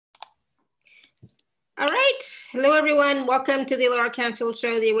All right. Hello, everyone. Welcome to the Laura Canfield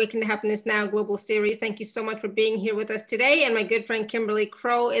Show, the Awaken to Happiness Now Global Series. Thank you so much for being here with us today. And my good friend Kimberly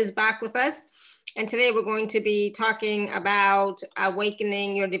Crowe is back with us. And today we're going to be talking about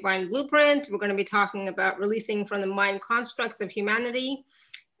awakening your divine blueprint. We're going to be talking about releasing from the mind constructs of humanity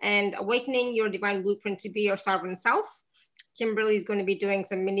and awakening your divine blueprint to be your sovereign self. Kimberly is going to be doing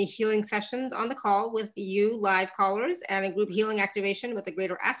some mini healing sessions on the call with you live callers and a group healing activation with a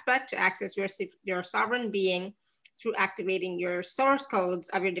greater aspect to access your sovereign being through activating your source codes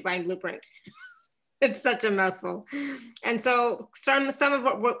of your divine blueprint. It's such a mouthful. And so some of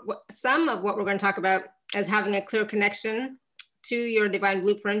what we're going to talk about is having a clear connection to your divine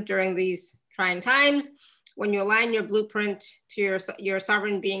blueprint during these trying times. When you align your blueprint to your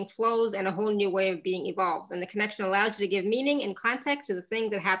sovereign being flows and a whole new way of being evolves. And the connection allows you to give meaning and context to the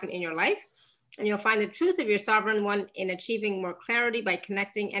things that happen in your life. And you'll find the truth of your sovereign one in achieving more clarity by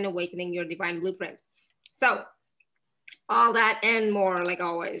connecting and awakening your divine blueprint. So all that and more, like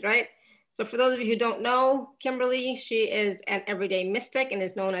always, right? So for those of you who don't know Kimberly, she is an everyday mystic and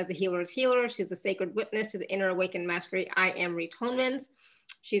is known as the healer's healer. She's the sacred witness to the inner awakened mastery I am retonements.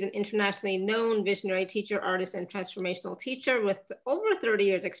 She's an internationally known visionary teacher, artist, and transformational teacher with over 30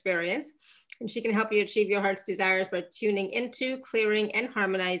 years experience. And she can help you achieve your heart's desires by tuning into, clearing, and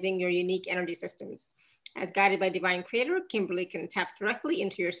harmonizing your unique energy systems. As guided by Divine Creator, Kimberly can tap directly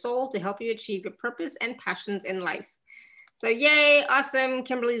into your soul to help you achieve your purpose and passions in life. So yay, awesome.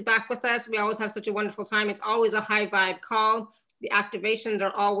 Kimberly's back with us. We always have such a wonderful time. It's always a high vibe call. The activations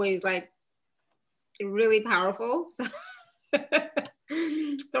are always like really powerful.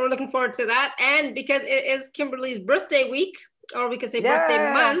 So we're looking forward to that. And because it is Kimberly's birthday week, or we could say birthday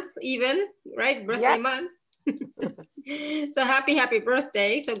month even, right? Birthday month. So happy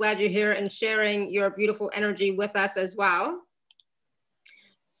birthday. So glad you're here and sharing your beautiful energy with us as well.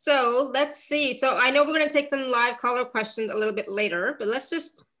 So let's see. So I know we're going to take some live caller questions a little bit later, but let's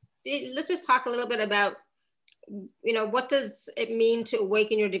just talk a little bit about, you know, what does it mean to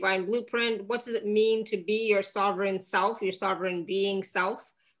awaken your divine blueprint? What does it mean to be your sovereign self, your sovereign being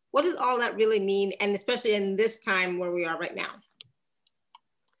self? What does all that really mean? And especially in this time where we are right now.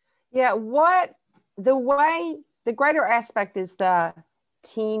 Yeah, the greater aspect is the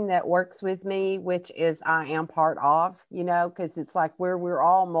team that works with me, which is I am part of, you know, because it's like we're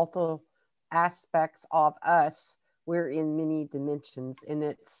all multiple aspects of us. We're in many dimensions, and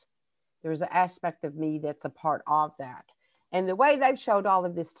there's an aspect of me that's a part of that. And the way they've showed all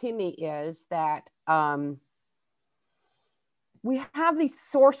of this to me is that we have these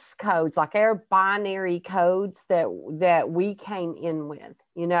source codes, like our binary codes that we came in with,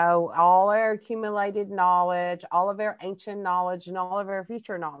 you know, all our accumulated knowledge, all of our ancient knowledge, and all of our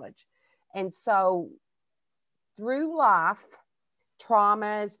future knowledge. And so through life,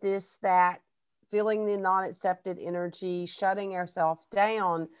 traumas, this, that, feeling the non-accepted energy, shutting ourselves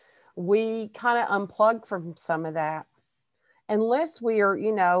down, we kind of unplug from some of that. Unless we are,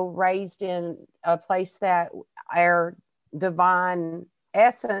 you know, raised in a place that our divine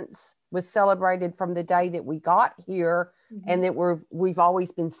essence was celebrated from the day that we got here, and that we've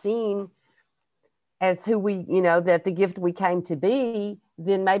always been seen as who we, you know, that the gift we came to be,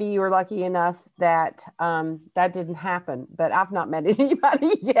 then maybe you were lucky enough that that didn't happen. But I've not met anybody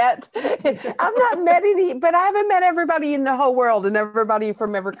yet. I've not met any, but I haven't met everybody in the whole world and everybody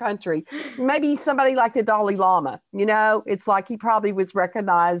from every country. Maybe somebody like the Dalai Lama, you know, it's like he probably was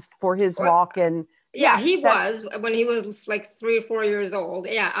recognized for his walk. And yeah, he was when he was like 3 or 4 years old.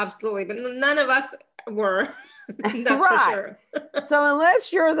 Yeah, absolutely. But none of us were. That's right. For sure. So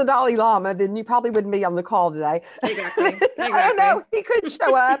unless you're the Dalai Lama, then you probably wouldn't be on the call today. Exactly. I don't know. He could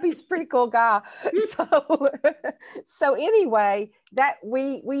show up. He's a pretty cool guy. So anyway, that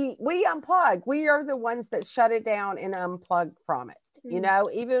we unplug. We are the ones that shut it down and unplug from it. You know,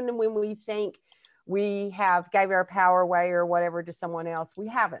 even when we think we gave our power away or whatever to someone else, we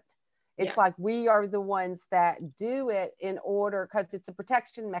haven't. It's like we are the ones that do it in order, because it's a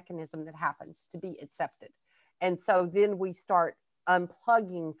protection mechanism that happens to be accepted. And so then we start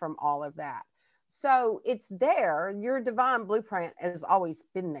unplugging from all of that. So it's there. Your divine blueprint has always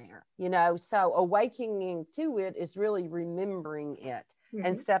been there, you know. So awakening to it is really remembering it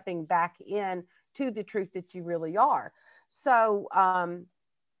and stepping back in to the truth that you really are. So,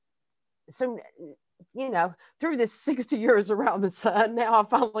 you know, through this 60 years around the sun, now I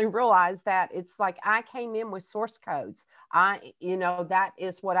finally realized that it's like I came in with source codes. You know, that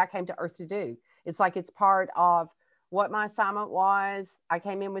is what I came to Earth to do. It's like it's part of what my assignment was. I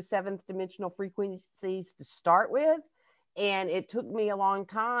came in with 7th dimensional frequencies to start with. And it took me a long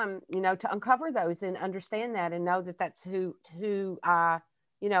time, you know, to uncover those and understand that and know that that's who I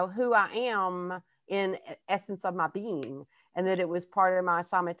you know, who I am in essence of my being, and that it was part of my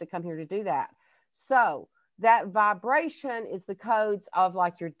assignment to come here to do that. So that vibration is the codes of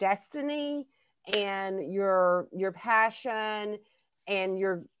like your destiny and your passion and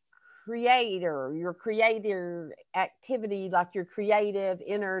your creator activity, like your creative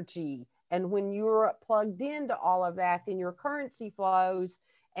energy. And when you're plugged into all of that, then your currency flows.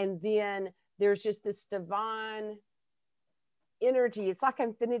 And then there's just this divine energy. It's like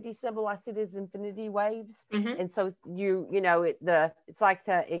infinity symbol. I see it as infinity waves. And so you know, it's like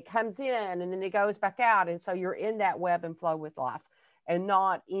it comes in and then it goes back out. And so you're in that web and flow with life, and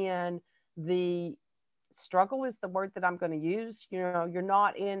not in the struggle is the word that I'm going to use. You know, you're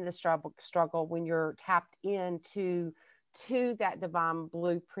not in the struggle when you're tapped into that divine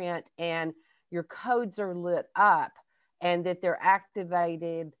blueprint and your codes are lit up and that they're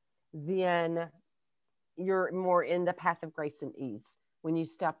activated. Then you're more in the path of grace and ease when you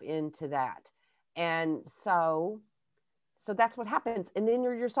step into that. And so that's what happens. And then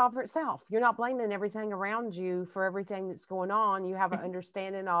you're your sovereign self. You're not blaming everything around you for everything that's going on. You have an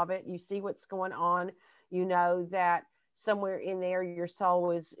understanding of it. You see what's going on. You know that somewhere in there, your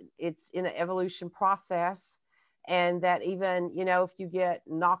soul it's in an evolution process. And that even, you know, if you get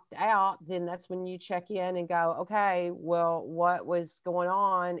knocked out, then that's when you check in and go, okay, well, what was going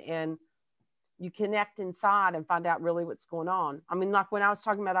on? And you connect inside and find out really what's going on. I mean, like when I was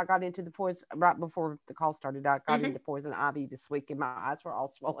talking about, I got into the poison right before the call started. I got into poison ivy this week and my eyes were all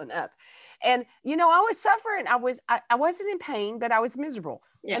swollen up. And, you know, I was suffering. I wasn't in pain, but I was miserable.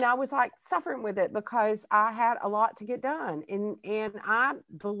 Yeah. And I was like suffering with it because I had a lot to get done. And I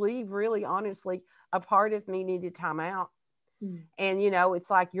believe really honestly, a part of me needed time out. And, you know,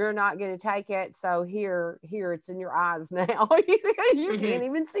 it's like, you're not going to take it. So here, it's in your eyes now. You can't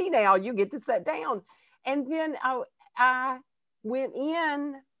even see now. You get to sit down. And then I went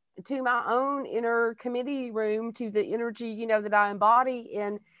in to my own inner committee room, to the energy, you know, that I embody,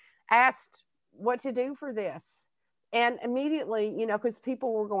 and asked what to do for this. And immediately, you know, because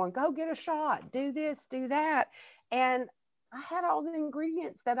people were going, go get a shot, do this, do that. And I had all the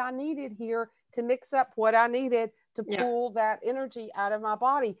ingredients that I needed here to mix up what I needed to pull that energy out of my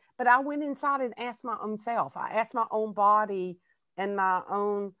body. But I went inside and asked my own self. I asked my own body and my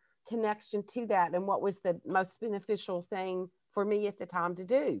own connection to that, and what was the most beneficial thing for me at the time to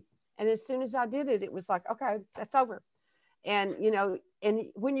do. And as soon as I did it, it was like, okay, that's over. And, you know, and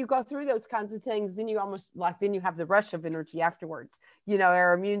when you go through those kinds of things, then you almost like, then you have the rush of energy afterwards. You know,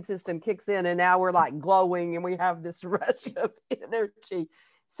 our immune system kicks in and now we're like glowing and we have this rush of energy.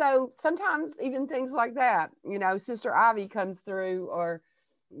 So sometimes even things like that, you know, Sister Ivy comes through, or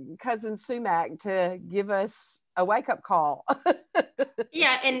Cousin Sumac, to give us a wake-up call.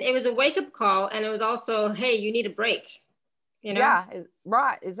 Yeah, and it was a wake-up call, and it was also, hey, you need a break, you know? Yeah,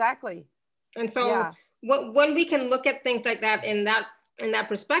 right, exactly. And so when we can look at things like that in that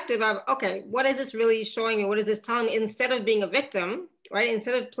perspective of, okay, what is this really showing me? What is this telling me? Instead of being a victim, right?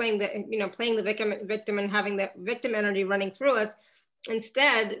 Instead of playing the victim and having that victim energy running through us,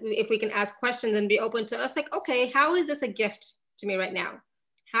 instead, if we can ask questions and be open to us, like, okay, how is this a gift to me right now?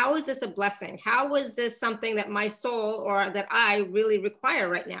 How is this a blessing? How is this something that my soul or that I really require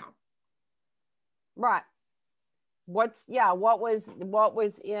right now? Right. What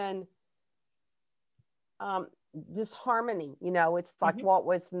was in disharmony, you know, it's like what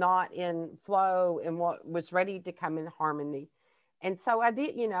was not in flow and what was ready to come in harmony. And so I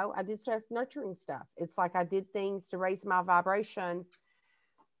did start nurturing stuff. It's like I did things to raise my vibration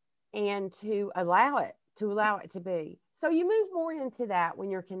and to allow it to be. So you move more into that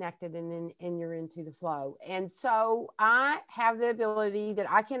when you're connected and you're into the flow. And so I have the ability that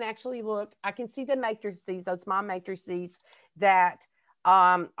I can actually I can see the matrices, those mind matrices that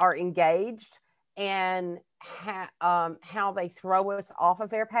are engaged, and how they throw us off of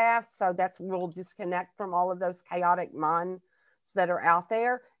their path. So we'll disconnect from all of those chaotic minds that are out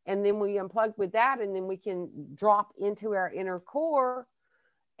there. And then we unplug with that, and then we can drop into our inner core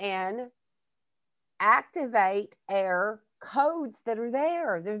and activate our codes that are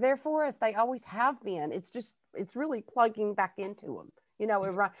there. They're there for us. They always have been. It's really plugging back into them. You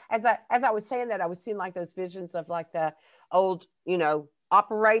know, as I was saying that, I was seeing like those visions of like the old, you know,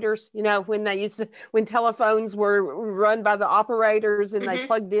 operators, you know, when telephones were run by the operators and they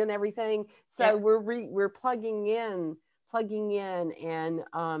plugged in everything. So we're plugging in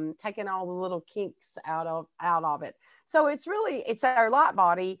and taking all the little kinks out of it. So it's our light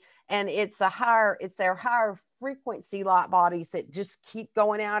body, and it's their higher frequency light bodies that just keep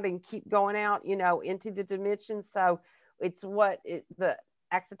going out, you know, into the dimensions. So it's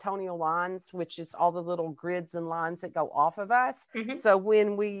accitonal lines, which is all the little grids and lines that go off of us. Mm-hmm. So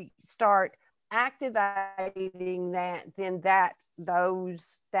when we start activating that, then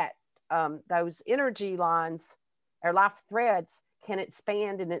those energy lines or life threads can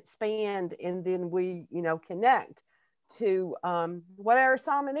expand, and then we, connect to what our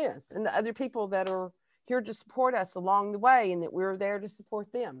assignment is, and the other people that are here to support us along the way, and that we're there to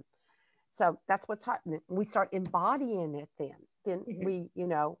support them. So that's what's happening. We start embodying it then Mm-hmm.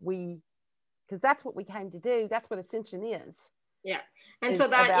 because that's what we came to do. That's what ascension is. Yeah. And so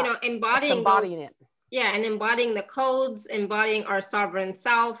that, embodying it. Yeah, and embodying the codes, embodying our sovereign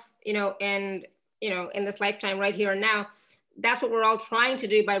self, and, in this lifetime right here and now, that's what we're all trying to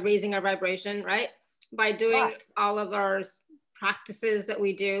do by raising our vibration, right? By doing all of our practices that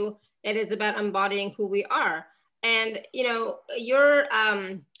we do, it is about embodying who we are. And,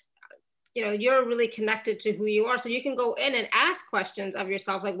 you're really connected to who you are. So you can go in and ask questions of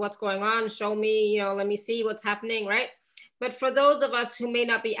yourself, like, what's going on? Show me, let me see what's happening, right? But for those of us who may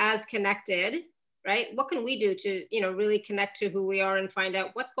not be as connected, right, what can we do to, really connect to who we are and find out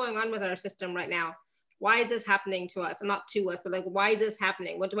what's going on with our system right now? Why is this happening to us? Not to us, but like, why is this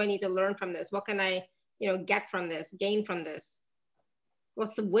happening? What do I need to learn from this? What can I, get from this, gain from this?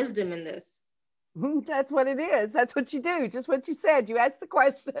 What's the wisdom in this? That's what it is. That's what you do. Just what you said. You ask the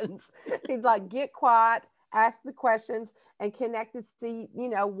questions. He'd like, get quiet, ask the questions, and connect to see,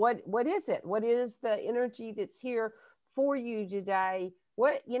 what is it? What is the energy that's here for you today?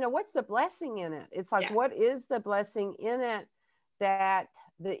 What's the blessing in it? It's like, what is the blessing in it, that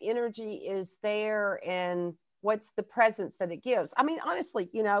the energy is there, and what's the presence that it gives? I mean, honestly,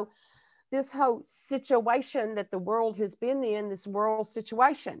 this whole situation that the world has been in, this world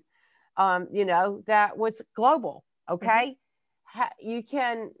situation, that was global. Okay.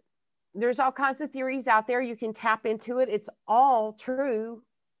 Mm-hmm. There's all kinds of theories out there. You can tap into it. It's all true,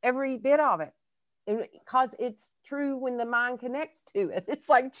 every bit of it. Because it's true when the mind connects to it. It's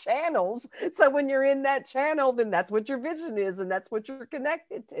like channels. So when you're in that channel, then that's what your vision is, and that's what you're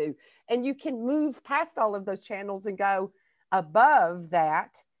connected to. And you can move past all of those channels and go above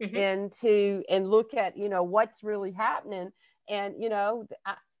that, mm-hmm. and look at, what's really happening. And,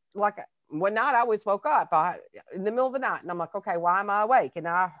 one night I always woke up in the middle of the night, and I'm like, okay, why am I awake? And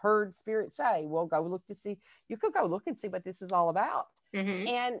I heard Spirit say, well, go look to see, you could go look and see what this is all about. Mm-hmm.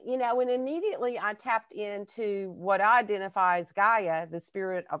 And, and immediately I tapped into what I identify as Gaia, the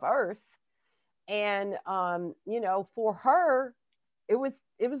spirit of Earth. And, for her, it was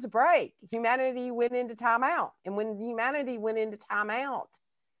a break. Humanity went into timeout. And when humanity went into timeout,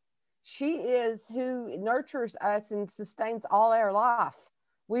 she is who nurtures us and sustains all our life.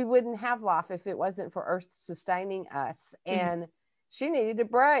 We wouldn't have life if it wasn't for Earth sustaining us. And she needed a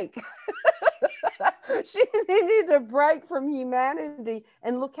break. She needed a break from humanity.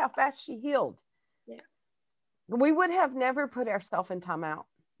 And look how fast she healed. Yeah. We would have never put ourselves in timeout.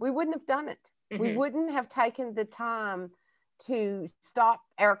 We wouldn't have done it. Mm-hmm. We wouldn't have taken the time to stop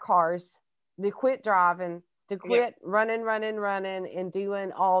our cars, to quit driving, to quit running, and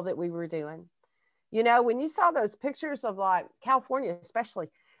doing all that we were doing. When you saw those pictures of like California, especially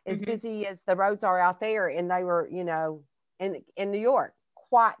as busy as the roads are out there, and they were, in New York,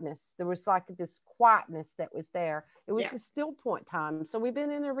 quietness. There was like this quietness that was there. It was a still point time. So we've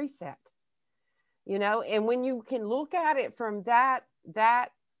been in a reset, and when you can look at it from that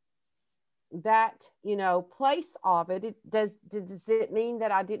place of it, does it mean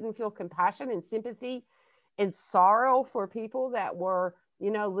that I didn't feel compassion and sympathy and sorrow for people that were,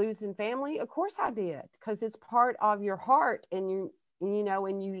 losing family? Of course I did, because it's part of your heart, and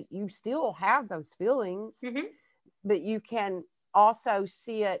you still have those feelings, but you can also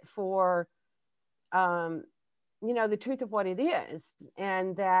see it for, the truth of what it is.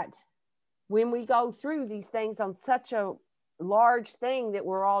 And that when we go through these things on such a large thing that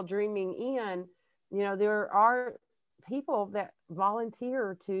we're all dreaming in, there are people that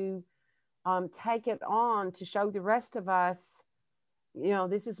volunteer to take it on, to show the rest of us,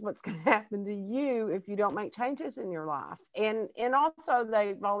 this is what's going to happen to you if you don't make changes in your life. And also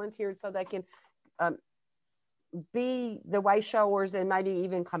they volunteered so they can be the way showers, and maybe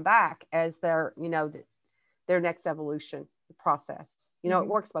even come back as their next evolution process. It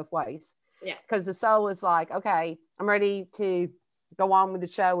works both ways. Yeah. Because the soul is like, okay, I'm ready to go on with the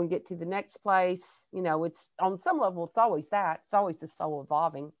show and get to the next place. It's on some level, it's always that. It's always the soul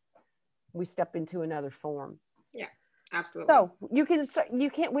evolving. We step into another form. Yeah, absolutely. So you can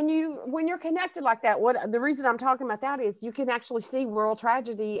when you're connected like that, the reason I'm talking about that is you can actually see world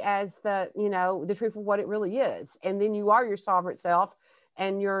tragedy as the truth of what it really is. And then you are your sovereign self,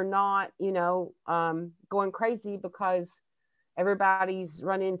 and you're not, going crazy because everybody's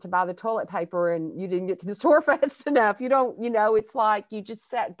running to buy the toilet paper and you didn't get to the store fast enough. You don't, it's like you just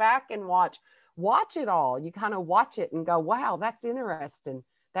sat back and watch it all. You kind of watch it and go, wow, that's interesting.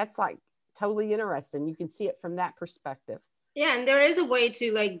 That's like totally interesting. You can see it from that perspective. Yeah, and there is a way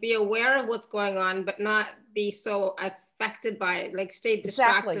to like be aware of what's going on, but not be so affected by it. Like stay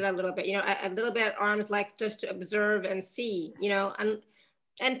distracted a little bit, a little bit at arm's length, just to observe and see, and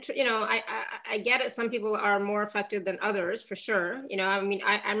I get it. Some people are more affected than others, for sure. I mean,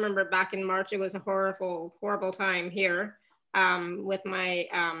 I remember back in March, it was a horrible time here with my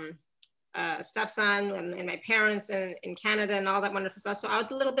stepson and my parents in Canada and all that wonderful stuff. So I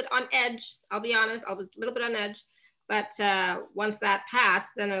was a little bit on edge. I'll be honest, I was a little bit on edge. But once that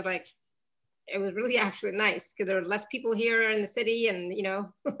passed, then it was really actually nice because there were less people here in the city, and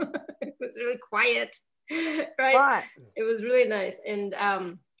it was really quiet, right? It was really nice, and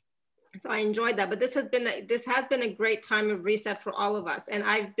so I enjoyed that. But this has been a great time of reset for all of us, and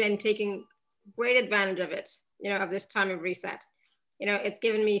I've been taking great advantage of it. Of this time of reset. It's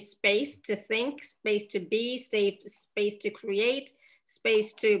given me space to think, space to be, space to create,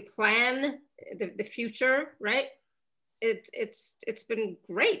 space to plan the future, right? It's been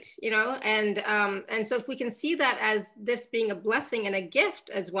great, and so if we can see that as this being a blessing and a gift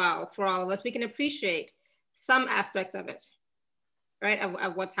as well for all of us, we can appreciate some aspects of it, right,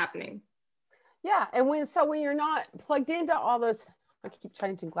 of what's happening. Yeah, and when you're not plugged into all those, I keep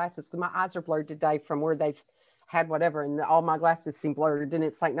changing glasses because my eyes are blurred today from where they've had whatever, and all my glasses seem blurred, and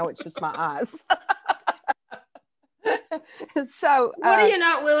it's like, no, it's just my eyes. So what are you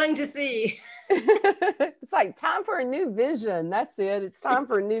not willing to see? It's like time for a new vision. That's it. It's time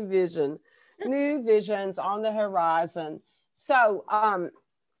for a new vision. New visions on the horizon. So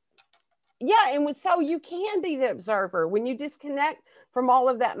yeah, and so you can be the observer when you disconnect from all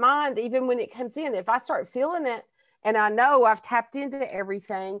of that mind, even when it comes in. If I start feeling it and I know I've tapped into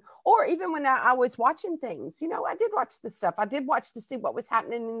everything, or even when I was watching things, I did watch the stuff. I did watch to see what was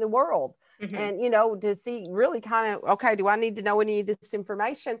happening in the world, and, to see really kind of, okay, do I need to know any of this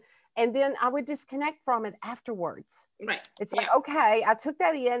information? And then I would disconnect from it afterwards. Right. It's like, okay, I took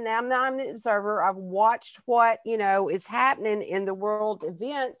that in. Now I'm the observer. I've watched what, is happening in the world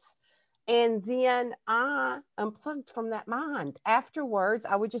events. And then I unplugged from that mind. Afterwards,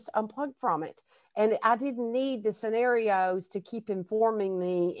 I would just unplug from it. And I didn't need the scenarios to keep informing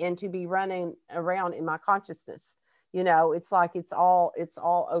me and to be running around in my consciousness. It's like, it's all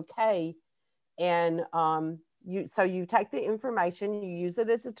okay. And so you take the information, you use it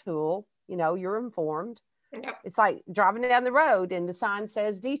as a tool, you're informed. Yep. It's like driving down the road and the sign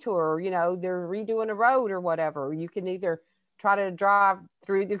says detour, they're redoing a road or whatever. You can either try to drive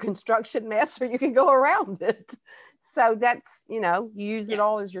through the construction mess or you can go around it. So that's, you use it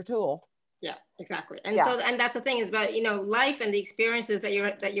all as your tool. Yeah, exactly. And so, and that's the thing is about, life and the experiences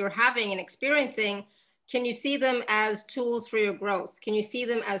that you're having and experiencing. Can you see them as tools for your growth? Can you see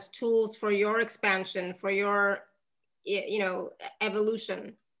them as tools for your expansion, for your,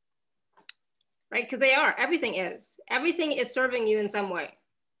 evolution? Right? Because they are. Everything is serving you in some way.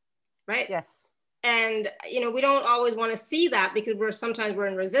 Right? Yes. And, we don't always want to see that because sometimes we're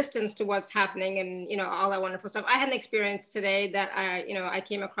in resistance to what's happening and, all that wonderful stuff. I had an experience today that I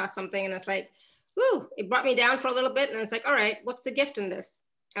came across something and it's like, whoo, it brought me down for a little bit. And it's like, all right, what's the gift in this?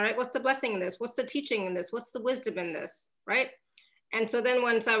 All right, what's the blessing in this? What's the teaching in this? What's the wisdom in this? Right? And so then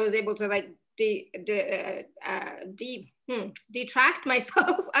once I was able to like detract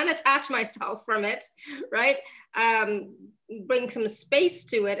myself, unattach myself from it, right? Bring some space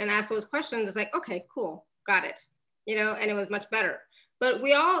to it and ask those questions. It's like, okay, cool, got it. And it was much better. But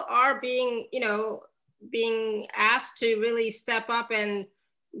we all are being asked to really step up and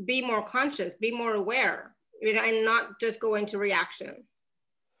be more conscious, be more aware, and not just go into reaction.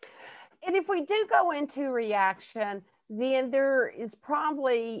 And if we do go into reaction, then there is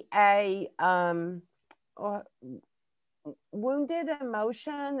probably a wounded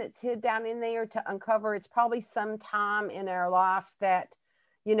emotion that's hid down in there to uncover. It's probably some time in our life that,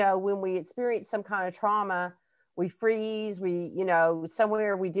 when we experience some kind of trauma, we freeze,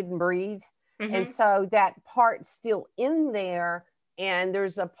 somewhere we didn't breathe. Mm-hmm. And so that part's still in there. And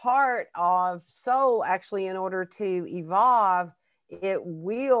there's a part of soul actually, in order to evolve, it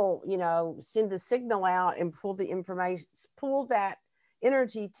will, send the signal out and pull the information, pull that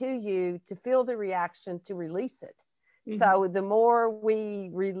energy to you to feel the reaction, to release it. Mm-hmm. So the more we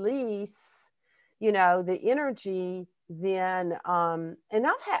release, the energy, then, and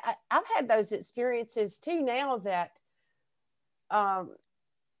I've had those experiences too now that,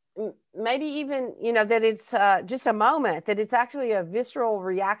 maybe even, that it's just a moment, that it's actually a visceral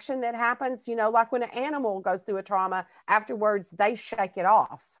reaction that happens, like when an animal goes through a trauma, afterwards they shake it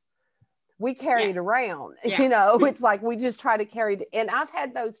off. We carry it around, it's like we just try to carry it. And I've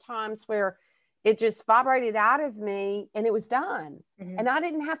had those times where it just vibrated out of me and it was done. And I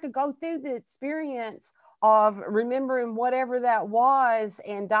didn't have to go through the experience of remembering whatever that was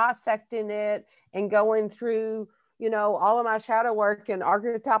and dissecting it and going through, all of my shadow work and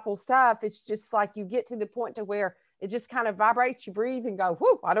archetypal stuff. It's just like you get to the point to where it just kind of vibrates, you breathe and go,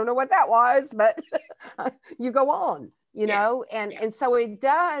 whoo, I don't know what that was, but you go on, and so it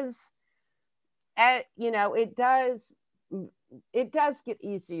does, it does get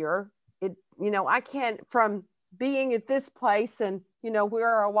easier. I can't, from being at this place and,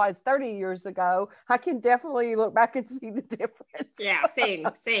 where I was 30 years ago, I can definitely look back and see the difference. Yeah, same,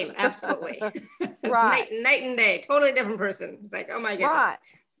 absolutely. Right. night and day, totally different person. It's like, oh my goodness. Right,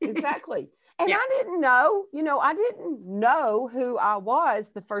 exactly. And I didn't know, I didn't know who I was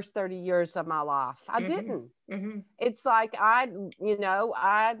the first 30 years of my life. I didn't. It's like I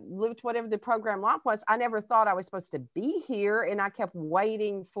lived whatever the program life was. I never thought I was supposed to be here. And I kept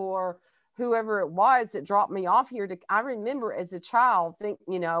waiting for whoever it was that dropped me off here. I remember as a child,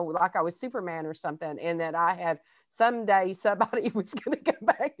 like I was Superman or something, and that I had someday somebody was going to come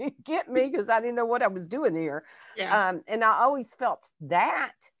back and get me because I didn't know what I was doing here. Yeah. And I always felt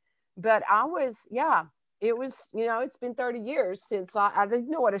that. But I was, it was, it's been 30 years since I didn't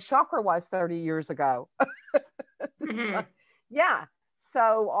know what a chakra was 30 years ago. So,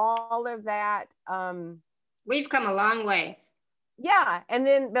 so all of that. We've come a long way. Yeah. And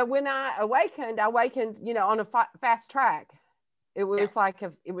then, but when I awakened, on a fast track. It was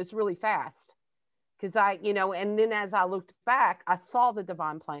it was really fast. Because and then as I looked back, I saw the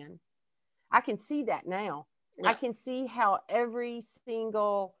divine plan. I can see that now. Yeah. I can see how every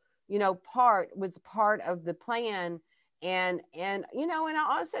single part was part of the plan. And I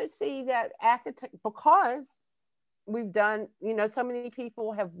also see that because we've done, so many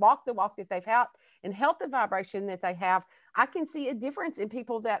people have walked the walk that they've had and held the vibration that they have. I can see a difference in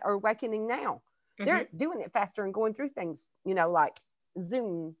people that are awakening now. They're doing it faster and going through things, like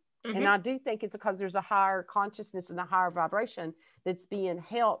Zoom. And I do think it's because there's a higher consciousness and a higher vibration that's being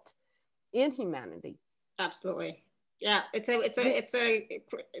held in humanity. Absolutely. Yeah, it's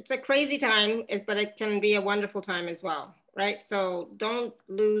a crazy time, but it can be a wonderful time as well, right? So don't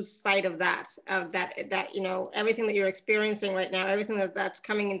lose sight of that everything that you're experiencing right now, everything that's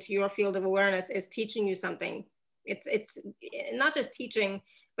coming into your field of awareness is teaching you something. It's not just teaching,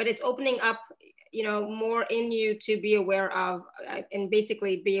 but it's opening up, more in you to be aware of, and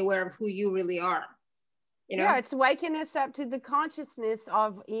basically be aware of who you really are. Yeah, it's waking us up to the consciousness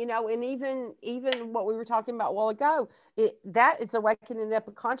of, and even what we were talking about a while ago, that is awakening up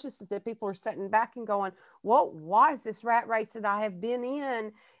a consciousness that people are sitting back and going, what was this rat race that I have been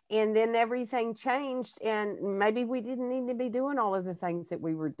in? And then everything changed, and maybe we didn't need to be doing all of the things that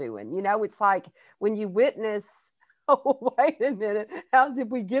we were doing. It's like when you witness, oh, wait a minute, how did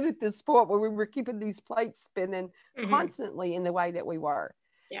we get at this point where we were keeping these plates spinning constantly in the way that we were?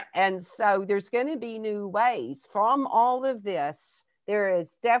 Yeah. And so there's going to be new ways from all of this. There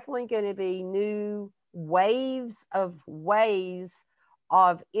is definitely going to be new ways of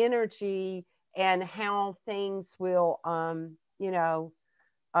energy and how things will,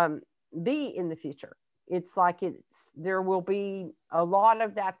 be in the future. It's like there will be a lot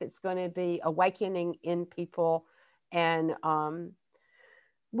of that's going to be awakening in people. And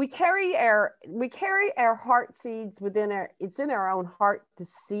we carry our heart seeds within it's in our own heart, the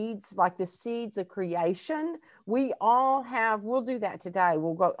seeds, like the seeds of creation. We'll do that today.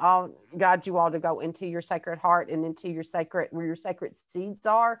 I'll guide you all to go into your sacred heart and into where your sacred seeds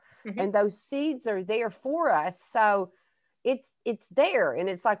are. And those seeds are there for us. So it's there. And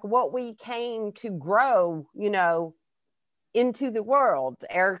it's like what we came to grow, into the world.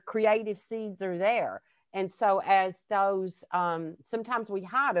 Our creative seeds are there. And so as those, sometimes we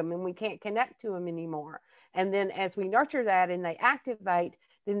hide them and we can't connect to them anymore. And then as we nurture that and they activate,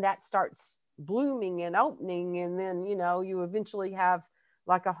 then that starts blooming and opening. And then, you eventually have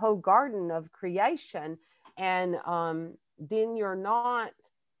like a whole garden of creation. And then you're not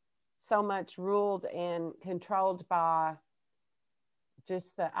so much ruled and controlled by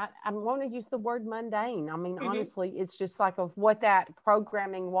just I want to use the word mundane. I mean, honestly, it's just like of what that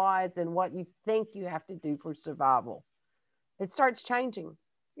programming was and what you think you have to do for survival. It starts changing.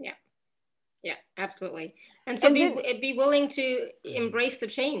 Yeah, absolutely. And so be willing to embrace the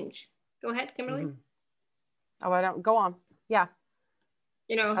change. Go ahead, Kimberly. Oh, I don't go on. Yeah.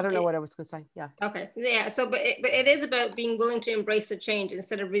 you know, I don't know what I was going to say. Yeah. Okay. Yeah. So, but it is about being willing to embrace the change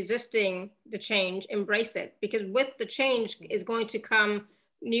instead of resisting the change. Embrace it, because with the change is going to come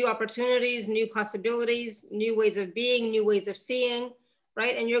new opportunities, new possibilities, new ways of being, new ways of seeing,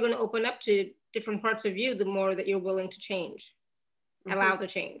 right? And you're going to open up to different parts of you the more that you're willing to change, allow the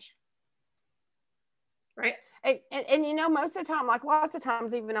change, right? And you know, most of the time, like lots of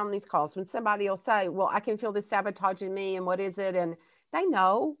times, even on these calls, when somebody will say, well, I can feel this sabotage in me, and what is it? And they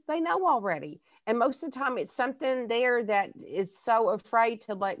know already. And most of the time it's something there that is so afraid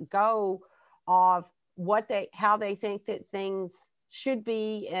to let go of how they think that things should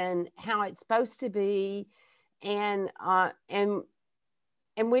be and how it's supposed to be. And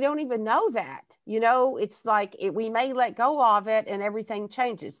we don't even know that, you know, it's like we may let go of it and everything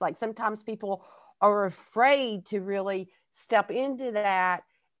changes. Like sometimes people are afraid to really step into that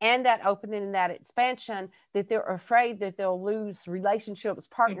and that opening and that expansion, that they're afraid that they'll lose relationships,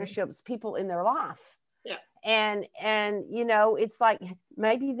 partnerships, people in their life. Yeah. And you know, it's like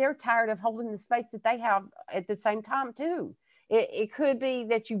maybe they're tired of holding the space that they have at the same time too. It could be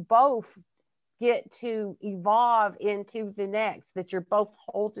that you both get to evolve into the next, that you're both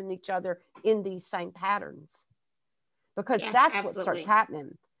holding each other in these same patterns, because that's absolutely. what starts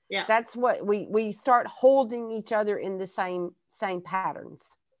happening. Yeah. That's what we start holding each other in the same patterns.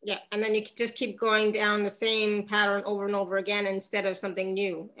 Yeah. And then you just keep going down the same pattern over and over again instead of something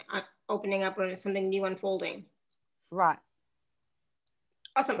new opening up or something new unfolding. Right.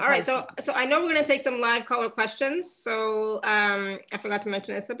 Awesome. All right. So I know we're going to take some live caller questions. So I forgot to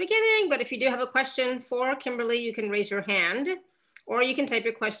mention this at the beginning, but if you do have a question for Kimberly, you can raise your hand or you can type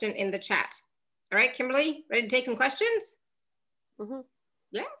your question in the chat. All right, Kimberly, ready to take some questions?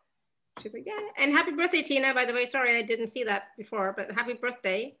 Yeah. She's like, yeah. And happy birthday, Tina, by the way. Sorry, I didn't see that before, but happy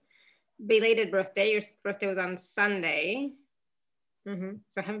birthday. Belated birthday. Your birthday was on Sunday.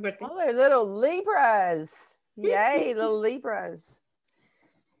 So happy birthday. Oh, they're little Libras. Yay, little Libras.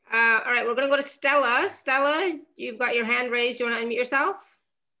 All right, we're going to go to Stella. Stella, you've got your hand raised. Do you want to unmute yourself?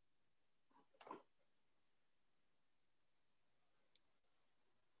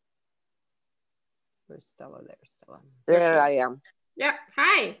 Where's Stella? There, Stella. There I am. Yeah.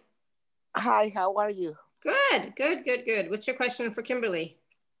 Hi. Hi, how are you? Good, good, good, good. What's your question for Kimberly?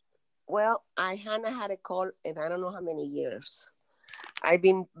 Well, I haven't had a call in I don't know how many years. I've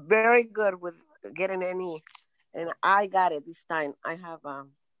been very good with getting any, and I got it this time. I have,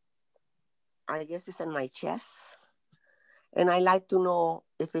 I guess it's in my chest. And I like to know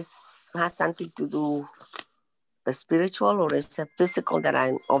if it has something to do spiritual or it's a physical that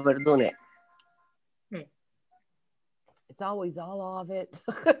I'm overdoing it. It's always all of it.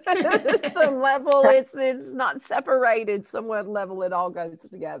 At some level, it's not separated. Somewhat level, it all goes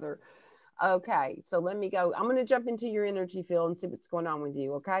together. Okay, so let me go. I'm going to jump into your energy field and see what's going on with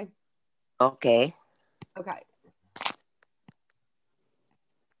you, okay? Okay. Okay.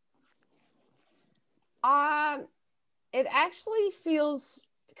 It actually feels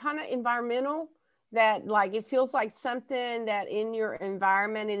kind of environmental, that like it feels like something that in your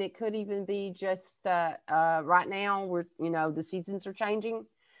environment, and it could even be just right now where, you know, the seasons are changing.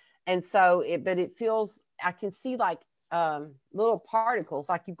 And so but it feels, I can see like little particles,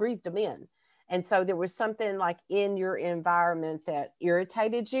 like you breathed them in. And so there was something like in your environment that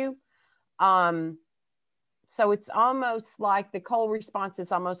irritated you. So it's almost like the cold response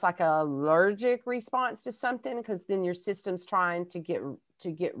is almost like an allergic response to something, because then your system's trying to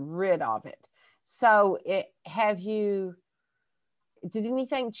get rid of it. So did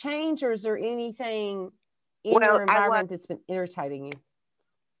anything change, or is there anything in your environment that's been irritating you?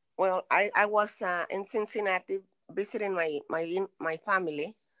 Well, I was in Cincinnati visiting my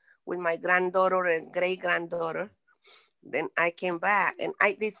family with my granddaughter and great-granddaughter. Then I came back, and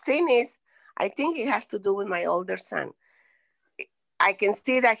the thing is, I think it has to do with my older son. I can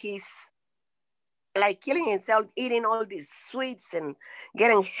see that he's like killing himself, eating all these sweets and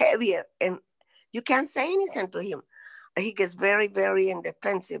getting heavier, and you can't say anything to him. He gets very, very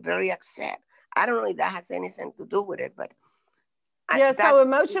defensive, very upset. I don't know if that has anything to do with it, but yeah. So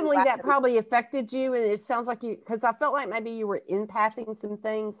emotionally, that probably affected you, and it sounds like because I felt like maybe you were empathing some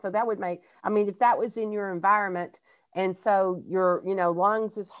things. So that would make, I mean, if that was in your environment, and so your, you know,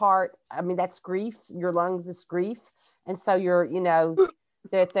 lungs is heart. I mean, that's grief. Your lungs is grief, and so you're, you know,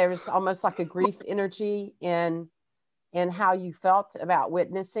 that there's almost like a grief energy in how you felt about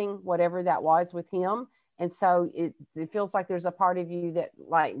witnessing whatever that was with him. And so it feels like there's a part of you that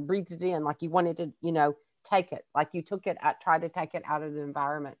like breathed it in, like you wanted to, you know, take it, like you took it out, tried to take it out of the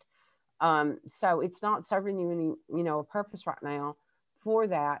environment. So it's not serving you any, you know, a purpose right now for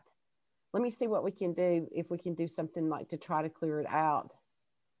that. Let me see what we can do, if we can do something like to try to clear it out.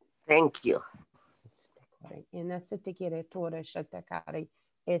 Thank you.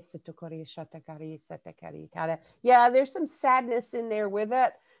 Yeah, there's some sadness in there with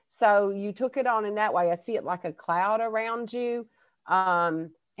it. So you took it on in that way. I see it like a cloud around you.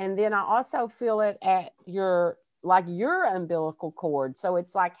 And then I also feel it at your umbilical cord. So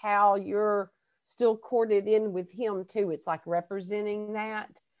it's like how you're still corded in with him too. It's like representing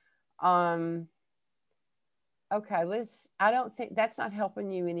that. Okay, I don't think that's not helping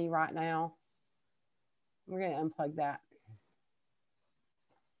you any right now. We're going to unplug that.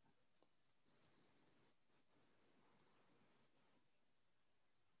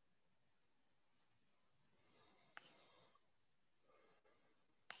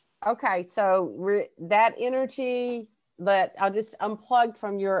 Okay, so that energy that I'll just unplug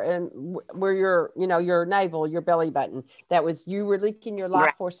from your where your navel, your belly button. That was you were leaking your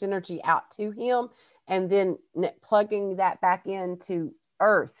life force energy out to him, and then plugging that back into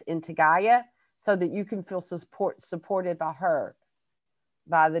Earth, into Gaia, so that you can feel supported by her,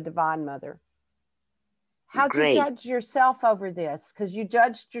 by the Divine Mother. How'd you judge yourself over this? Because you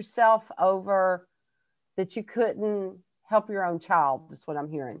judged yourself over that you couldn't help your own child. That's what I'm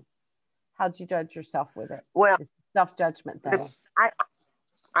hearing. How'd you judge yourself with it? Well, it's a self-judgment thing.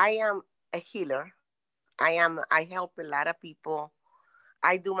 I am a healer. I help a lot of people.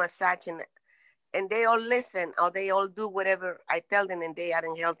 I do massage and they all listen, or they all do whatever I tell them, and they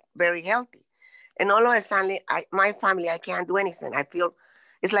aren't very healthy. And all of a sudden, my family, I can't do anything. I feel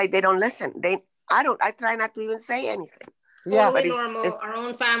it's like they don't listen. I try not to even say anything. Yeah, totally normal. Our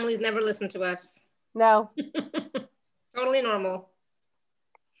own families never listen to us. No. Totally normal.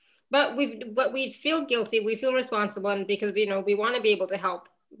 But we feel guilty. We feel responsible, and because we want to be able to help.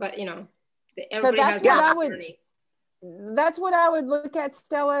 But everybody has their journey. That's what I would look at,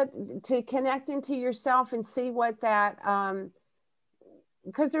 Stella, to connect into yourself and see what that,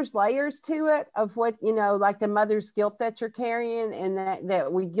 because there's layers to it of what, like the mother's guilt that you're carrying, and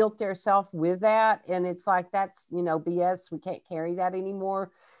that we guilt ourselves with that. And it's like, that's, BS. We can't carry that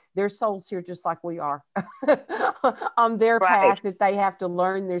anymore. Their souls here just like we are on their path that they have to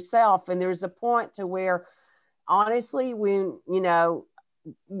learn themselves. And there's a point to where, honestly, when,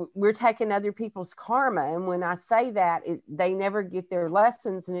 we're taking other people's karma. And when I say that, they never get their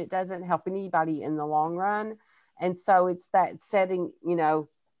lessons, and it doesn't help anybody in the long run. And so it's that setting,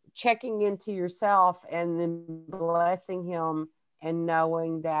 checking into yourself and then blessing him and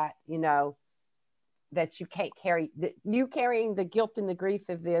knowing that, that you can't carrying the guilt and the grief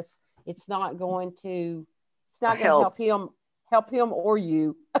of this. It's not going to help him or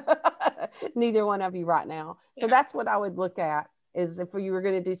you, neither one of you right now. So that's what I would look at, is if you were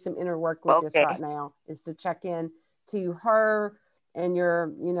going to do some inner work with this right now, is to check in to her and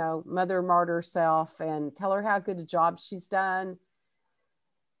your, mother martyr self, and tell her how good a job she's done,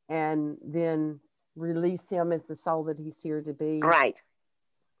 and then release him as the soul that he's here to be. Right.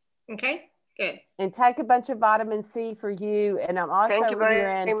 Okay, good. And take a bunch of vitamin C for you. And I'm also thank you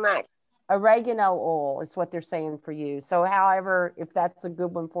very much. Oregano oil is what they're saying for you. So however, if that's a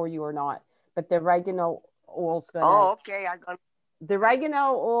good one for you or not, but the oregano oil's going to. Oh, okay. The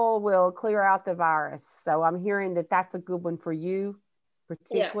oregano oil will clear out the virus. So I'm hearing that that's a good one for you,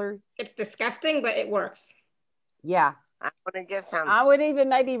 particular. Yeah. It's disgusting, but it works. Yeah. I'm gonna get some. I would even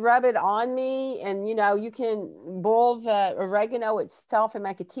maybe rub it on me, and you can boil the oregano itself and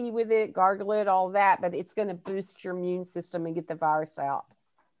make a tea with it, gargle it, all that, but it's going to boost your immune system and get the virus out.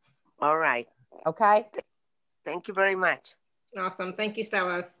 All right. Okay. Thank you very much. Awesome. Thank you,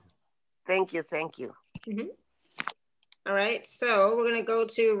 Stella. Thank you. Thank you. Mm-hmm. All right, so we're going to go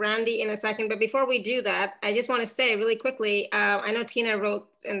to Randy in a second, but before we do that, I just want to say really quickly, I know Tina wrote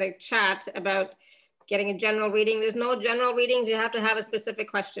in the chat about getting a general reading. There's no general readings. You have to have a specific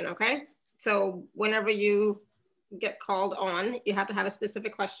question, okay? So whenever you get called on, you have to have a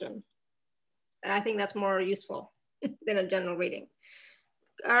specific question. I think that's more useful than a general reading.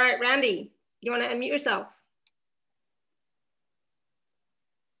 All right, Randy, you want to unmute yourself?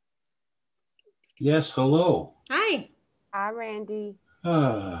 Yes, hello. Hi. Hi, Randy.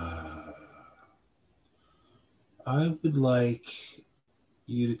 I would like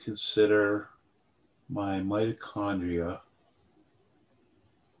you to consider my mitochondria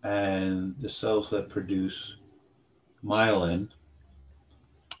and the cells that produce myelin,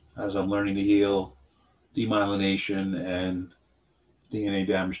 as I'm learning to heal demyelination and DNA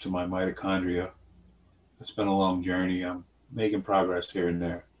damage to my mitochondria. It's been a long journey. I'm making progress here and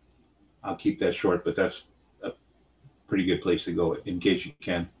there. I'll keep that short, but that's a pretty good place to go in case you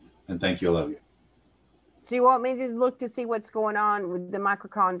can. And thank you. I love you. So you want me to look to see what's going on with the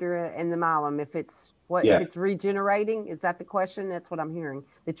mitochondria and the myelin, if it's What Yeah. if it's regenerating? Is that the question? That's what I'm hearing.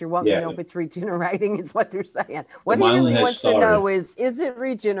 That you're wanting to know if it's regenerating is what they're saying. What he really wants to know is it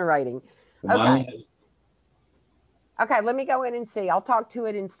regenerating? Okay. Okay, let me go in and see. I'll talk to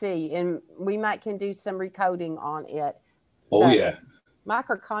it and see, and we might can do some recoding on it. Oh, yeah.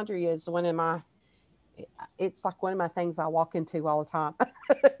 Mitochondria is it's like one of my things I walk into all the time.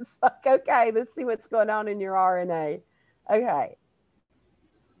 It's like, okay, let's see what's going on in your RNA. Okay.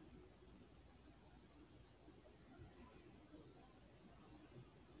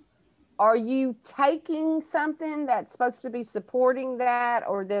 Are you taking something that's supposed to be supporting that,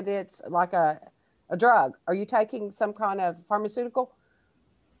 or that it's like a drug? Are you taking some kind of pharmaceutical?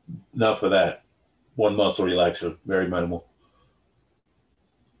 Not for that. One muscle relaxer, very minimal.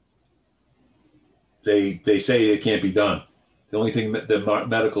 They say it can't be done. The only thing that the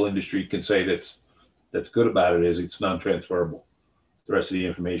medical industry can say that's good about it is it's non-transferable. The rest of the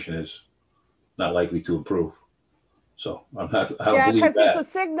information is not likely to improve. So I don't believe that. Yeah, because it's a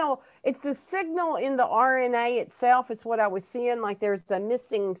signal. It's the signal in the RNA itself is what I was seeing. Like there's a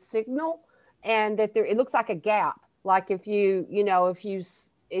missing signal, and that it looks like a gap. Like if you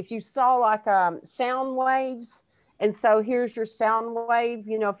saw like sound waves, and so here's your sound wave.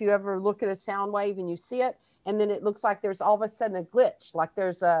 If you ever look at a sound wave and you see it, and then it looks like there's all of a sudden a glitch, like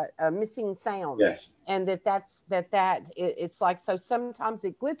there's a missing sound. Yes. And it's like, so sometimes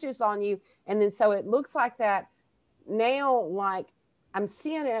it glitches on you, and then so it looks like that. Now, like I'm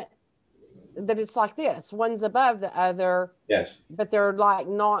seeing it, that it's like this, one's above the other. Yes. But they're like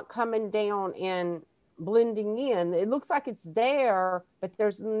not coming down and blending in. It looks like it's there, but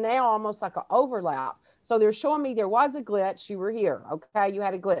there's now almost like an overlap. So they're showing me there was a glitch. You were here. Okay. You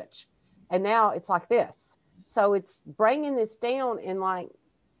had a glitch. And now it's like this. So it's bringing this down and like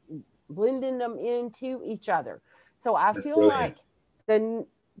blending them into each other. So I feel brilliant. Like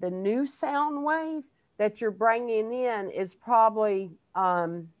the new sound wave that you're bringing in is probably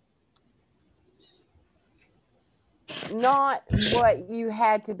not what you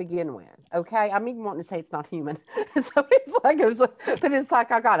had to begin with. Okay. I'm even wanting to say it's not human. So it's like, but it's like,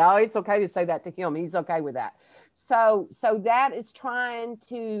 it's okay to say that to him. He's okay with that. So that is trying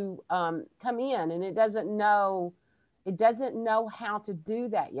to come in, and it doesn't know how to do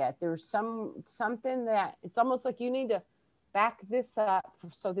that yet. There's something that it's almost like you need to back this up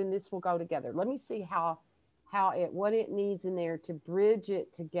so then this will go together. Let me see what it needs in there to bridge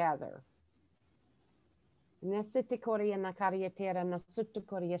it together.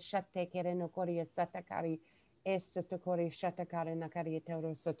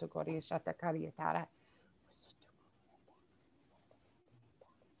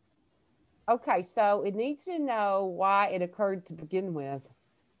 Okay, so it needs to know why it occurred to begin with.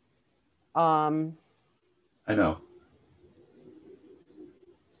 I know.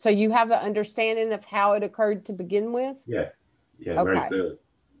 So you have an understanding of how it occurred to begin with? Yeah. Yeah, okay. Very clearly.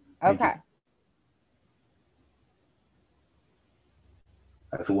 Okay.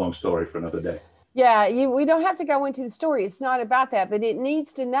 That's a long story for another day. Yeah, we don't have to go into the story. It's not about that, but it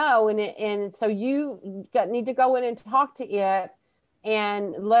needs to know, and so you need to go in and talk to it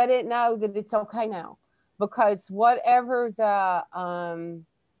and let it know that it's okay now, because whatever the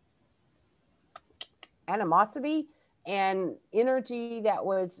animosity and energy that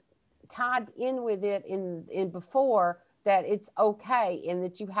was tied in with it in before, that it's okay, and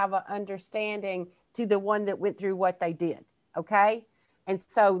that you have an understanding to the one that went through what they did. Okay. And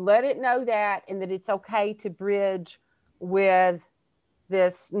so let it know that, and that it's okay to bridge with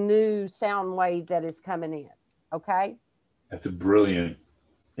this new sound wave that is coming in. Okay. That's a brilliant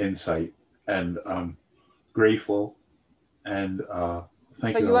insight, and I'm grateful, and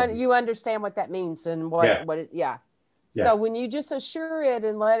thank you. So you understand what that means and what it. Yeah. So when you just assure it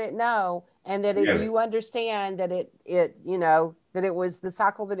and let it know, and that you understand that it that it was the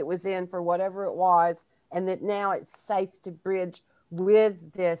cycle that it was in for whatever it was, and that now it's safe to bridge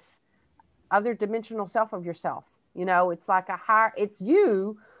with this other dimensional self of yourself. It's like it's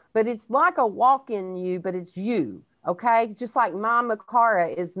you, but it's like a walk in you, but it's you. Okay. Just like my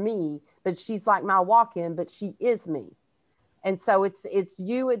Makara is me, but she's like my walk in, but she is me. And so it's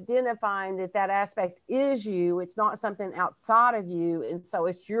you identifying that aspect is you. It's not something outside of you. And so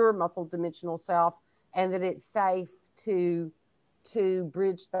it's your multidimensional self, and that it's safe to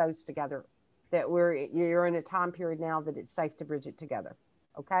bridge those together. That you're in a time period now that it's safe to bridge it together.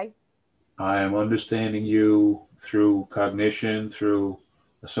 Okay. I am understanding you through cognition, through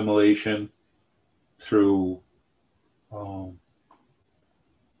assimilation, through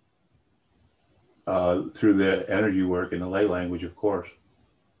the energy work and the lay language, of course.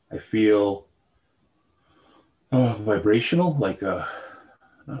 I feel vibrational, like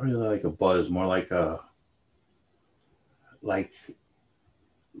not really like a buzz, more like a like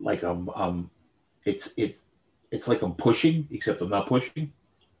it's like I'm pushing, except I'm not pushing.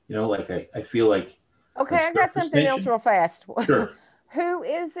 You know, like I feel like Okay, I got something else real fast. Sure. Who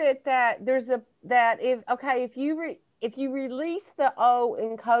is it that there's a that if you release the O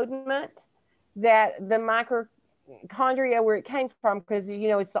encodement, that the mitochondria where it came from, because you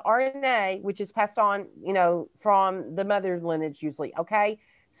know it's the RNA which is passed on, you know, from the mother lineage usually. Okay,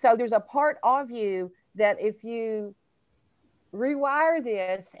 so there's a part of you that if you rewire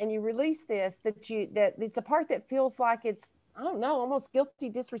this and you release this, that it's a part that feels like it's, I don't know, almost guilty,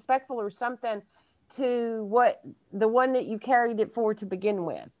 disrespectful or something to what the one that you carried it for to begin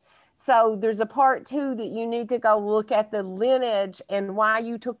with. So there's a part too that you need to go look at the lineage and why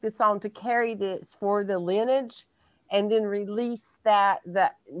you took this on to carry this for the lineage, and then release the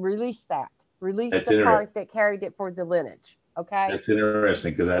part that carried it for the lineage. Okay. That's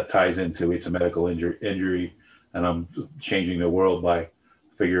interesting because that ties into it's a medical injury, and I'm changing the world by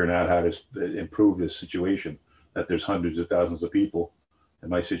figuring out how to improve this situation that there's hundreds of thousands of people in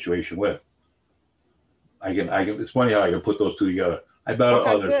my situation with. I can. It's funny how I can put those two together. I thought of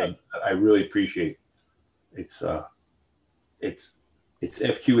others that I really appreciate. It's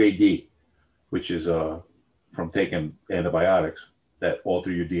FQAD, which is from taking antibiotics that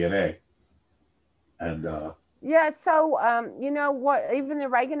alter your DNA, and yeah. So you know what? Even the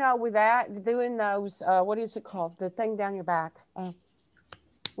oregano with that, doing those, what is it called? The thing down your back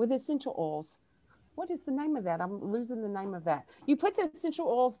with essential oils. What is the name of that? I'm losing the name of that. You put the essential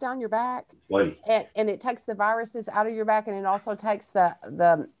oils down your back, and it takes the viruses out of your back, and it also takes the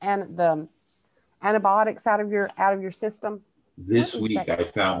antibiotics out of your system. This week I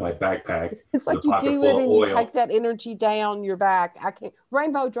found my backpack. It's like you do it and you take that energy down your back.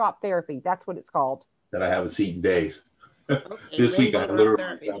 Rainbow drop therapy. That's what it's called. That I haven't seen in days. Okay, this week I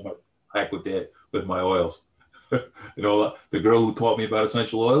literally found my pack with my oils. You know, the girl who taught me about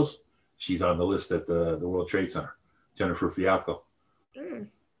essential oils, she's on the list at the World Trade Center, Jennifer Fialco. Mm.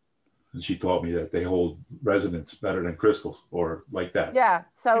 And she taught me that they hold resonance better than crystals or like that. Yeah.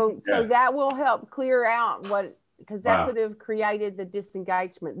 So that will help clear out because that could have created the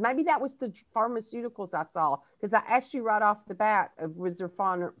disengagement. Maybe that was the pharmaceuticals I saw, because I asked you right off the bat, was there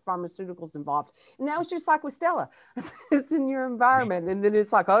pharmaceuticals involved? And that was just like with Stella. It's in your environment. And then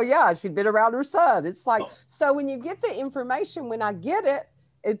it's like, oh yeah, she'd been around her son. It's like, so when you get the information, when I get it,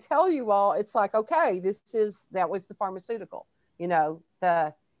 and tell you all, it's like, okay, that was the pharmaceutical, you know,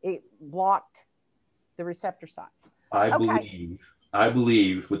 it blocked the receptor sites. I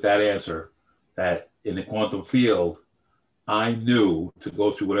believe with that answer that in the quantum field, I knew to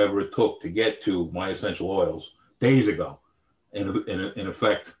go through whatever it took to get to my essential oils days ago, in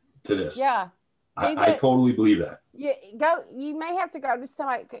effect to this. Yeah. I totally believe that. You may have to go to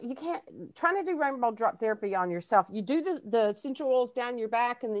somebody. You can't try to do rainbow drop therapy on yourself. You do the essential oils down your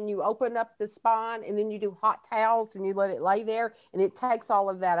back, and then you open up the spine, and then you do hot towels and you let it lay there, and it takes all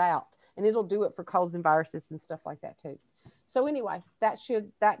of that out, and it'll do it for colds and viruses and stuff like that too. So anyway, that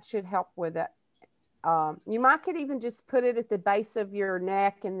should help with it. You might could even just put it at the base of your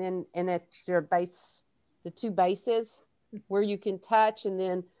neck, and at your base, the two bases where you can touch, and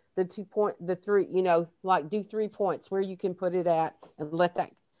then the three, you know, like do 3 points where you can put it at, and let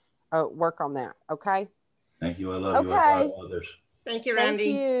that work on that. Okay. Thank you. I love you. I love others. Thank you,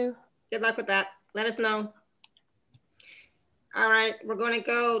 Randy. Thank you. Good luck with that. Let us know. All right, we're going to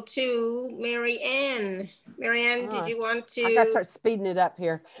go to Mary Ann. Mary Ann, did you want to? I got to start speeding it up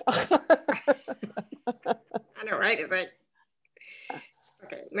here. I know, right? It's like,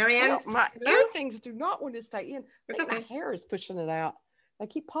 okay, Mary Ann. Well, my ear things do not want to stay in. It's okay. My hair is pushing it out. I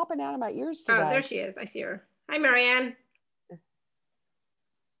keep popping out of my ears today. Oh, there she is. I see her. Hi, Mary Ann.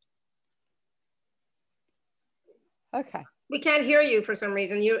 Okay. We can't hear you for some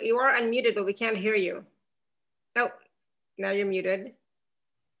reason. You are unmuted, but we can't hear you. Oh, now you're muted.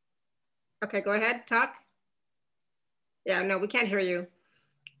 Okay, go ahead, talk. Yeah, no, we can't hear you.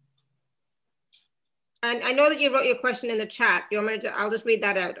 And I know that you wrote your question in the chat. You want me to, I'll just read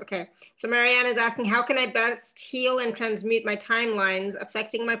that out. Okay. So Marianne is asking, how can I best heal and transmute my timelines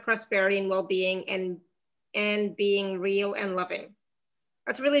affecting my prosperity and well-being and being real and loving?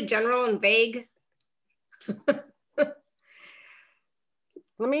 That's really general and vague.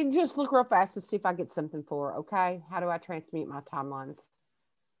 Let me just look real fast to see if I get something for her, okay? How do I transmute my timelines?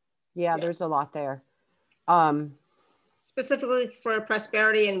 Yeah, there's a lot there. Specifically for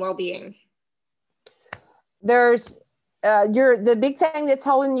prosperity and well-being. There's the big thing that's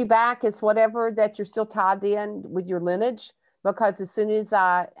holding you back is whatever that you're still tied in with your lineage. because as soon as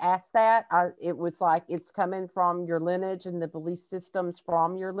I asked that, it was like, it's coming from your lineage and the belief systems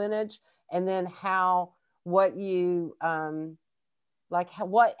from your lineage. And then what you, how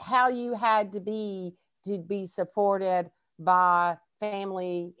you had to be supported by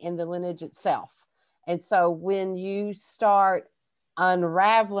family and the lineage itself. And so when you start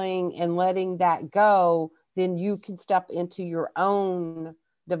unraveling and letting that go, then you can step into your own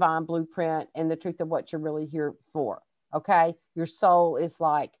divine blueprint and the truth of what you're really here for. Okay. Your soul is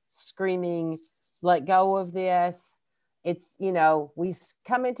like screaming, let go of this. It's, we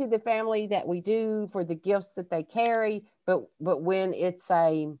come into the family that we do for the gifts that they carry, but when it's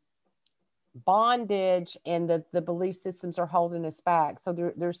a bondage and the belief systems are holding us back.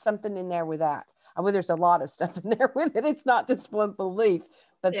 So there's something in there with that. There's a lot of stuff in there with it. It's not just one belief,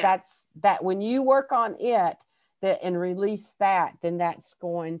 but that's that when you work on it and release that, then that's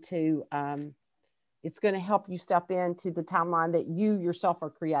going to, it's going to help you step into the timeline that you yourself are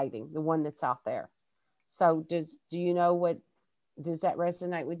creating, the one that's out there. So do you know does that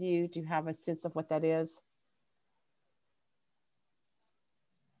resonate with you? Do you have a sense of what that is?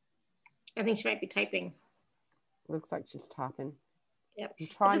 I think she might be typing. Looks like she's typing. Yep. The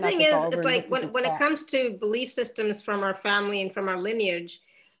thing is, it's like when it comes to belief systems from our family and from our lineage,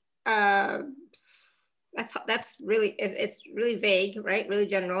 that's really, it's really vague, right? Really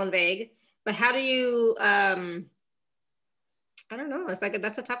general and vague. But how do you, I don't know. It's like,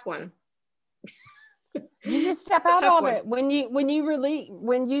 that's a tough one. You just step out of it. When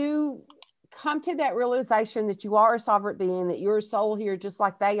you come to that realization that you are a sovereign being, that you're a soul here, just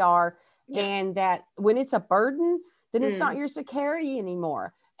like they are. Yeah. And that when it's a burden, then it's not yours to carry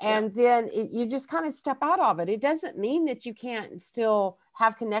anymore. And then you just kind of step out of it. It doesn't mean that you can't still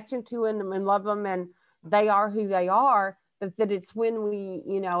have connection to them and love them and they are who they are, but that it's when we,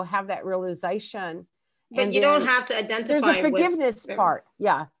 have that realization. But and you don't have to identify. There's a forgiveness part.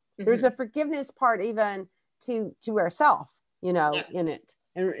 Yeah. Mm-hmm. There's a forgiveness part even to ourselves, in it.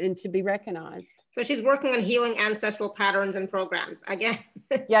 And to be recognized. So she's working on healing ancestral patterns and programs. Again.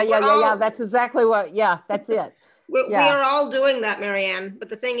 Yeah. That's exactly what. Yeah, that's it. We are all doing that, Marianne. But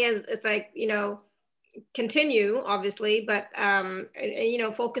the thing is, it's like, continue, obviously, but,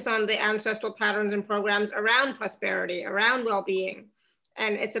 focus on the ancestral patterns and programs around prosperity, around well-being.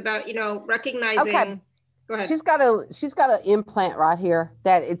 And it's about, recognizing. Okay. Go ahead. She's got an implant right here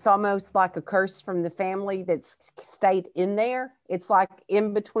that it's almost like a curse from the family that's stayed in there. It's like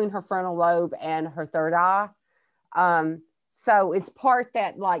in between her frontal lobe and her third eye. So it's part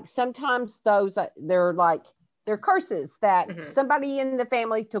that like sometimes those they're curses that somebody in the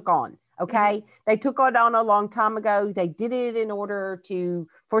family took on. Okay. They took it on a long time ago. They did it in order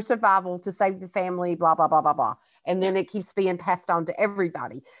for survival, to save the family, blah, blah, blah, blah, blah. And then it keeps being passed on to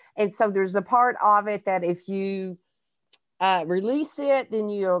everybody. And so there's a part of it that if you release it, then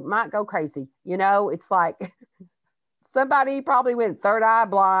you might go crazy. It's like somebody probably went third eye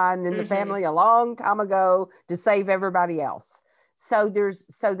blind in the family a long time ago to save everybody else. So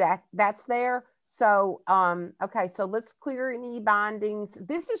that's there. So, okay. So let's clear any bindings.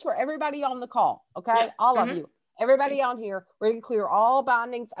 This is for everybody on the call. Okay. Yeah. All of you, everybody on here, we're going to clear all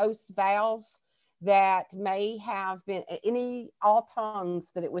bindings, oaths, vows that may have been all tongues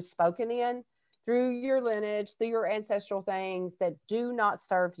that it was spoken in through your lineage, through your ancestral things that do not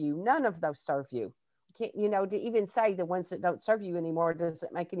serve you. None of those serve you. To even say the ones that don't serve you anymore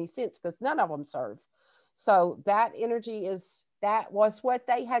doesn't make any sense because none of them serve. So that energy that was what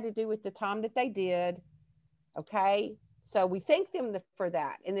they had to do at the time that they did. Okay. So we thank them for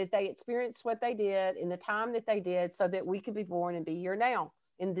that and that they experienced what they did in the time that they did so that we could be born and be here now,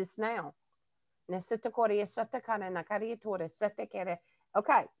 in this now. Okay,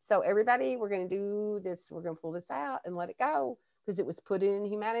 so everybody, we're going to do this. We're going to pull this out and let it go because it was put in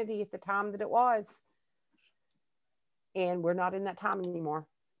humanity at the time that it was. And we're not in that time anymore.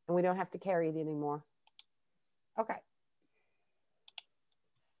 And we don't have to carry it anymore. Okay.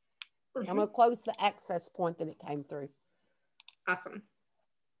 I'm going to close the access point that it came through. Awesome.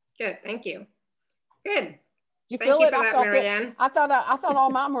 Good. Thank you. Good. You feel it? I felt it. I thought all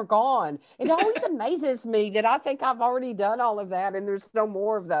mine were gone. It always amazes me that I think I've already done all of that and there's no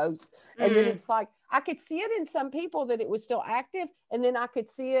more of those. And then it's like, I could see it in some people that it was still active. And then I could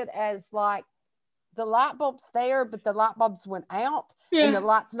see it as like the light bulb's there, but the light bulbs went out and the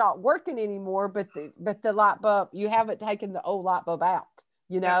light's not working anymore. But the light bulb, you haven't taken the old light bulb out.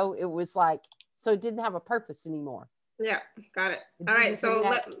 It was like, so it didn't have a purpose anymore. Yeah, got it. All right, so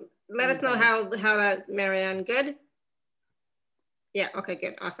let us know how that, Marianne. Good? Yeah, okay,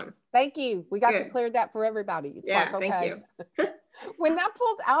 good, awesome. Thank you. We got to clear that for everybody. It's thank you. when I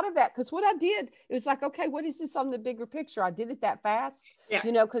pulled out of that, because what I did, it was like, okay, what is this on the bigger picture? I did it that fast,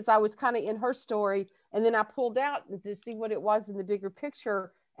 you know, because I was kind of in her story. And then I pulled out to see what it was in the bigger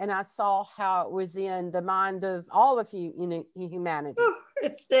picture. And I saw how it was in the mind of all of humanity. Oh,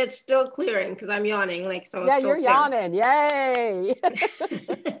 it's still clearing because I'm yawning. Like, so yeah, you're yawning. Yay.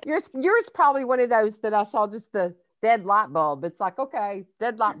 yours probably one of those that I saw just the dead light bulb. It's like, okay,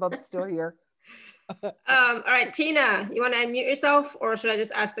 dead light bulb's still here. All right, Tina, you want to unmute yourself, or should I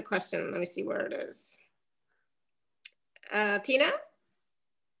just ask the question? Let me see where it is. Tina?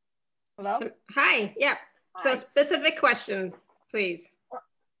 Hello? Hi, yeah. Hi. So specific question, please.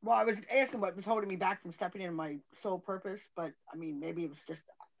 Well, I was asking what was holding me back from stepping into my soul purpose, but I mean, maybe it was just,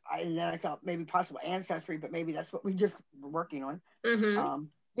 and then I thought maybe possible ancestry, but maybe that's what we just were working on. Mm-hmm.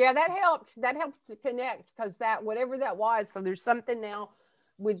 Yeah, that helped. That helped to connect, because that, whatever that was, so there's something now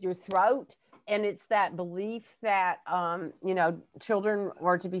with your throat, and it's that belief that, you know, children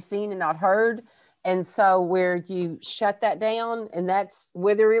are to be seen and not heard. And so where you shut that down, and that's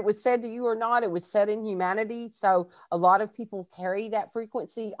whether it was said to you or not, it was said in humanity. So a lot of people carry that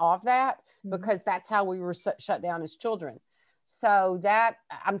frequency of that, because that's how we were shut down as children. So that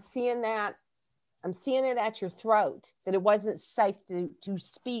I'm seeing it at your throat, that it wasn't safe to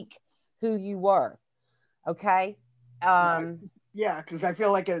speak who you were. Okay. Yeah, because I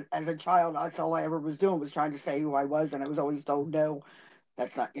feel like as a child, that's all I ever was doing was trying to say who I was, and I was always told no.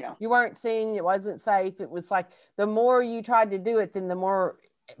 That's not, you know. You weren't seen, it wasn't safe. It was like the more you tried to do it, then the more,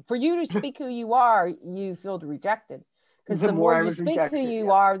 for you to speak who you are, you feel rejected. Because the more you speak who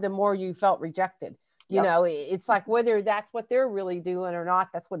you are, the more you felt rejected. You know, it's like whether that's what they're really doing or not,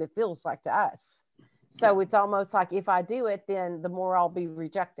 that's what it feels like to us. So it's almost like if I do it, then the more I'll be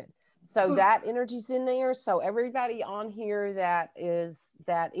rejected. So that energy's in there. So everybody on here that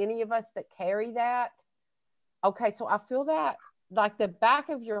any of us that carry that, okay, so I feel that like the back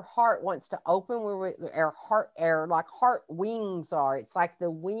of your heart wants to open where our like heart wings are. It's like the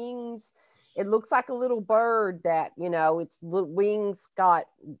wings, it looks like a little bird that, you know, its little wings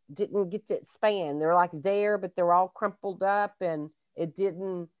didn't get to expand. They're like there, but they're all crumpled up, and it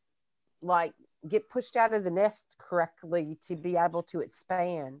didn't like get pushed out of the nest correctly to be able to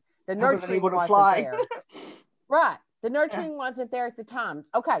expand. The nurturing wasn't there. Right. The nurturing wasn't there at the time.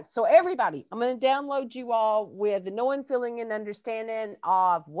 Okay. So everybody, I'm going to download you all with the knowing, feeling, and understanding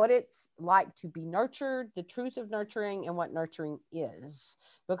of what it's like to be nurtured, the truth of nurturing, and what nurturing is.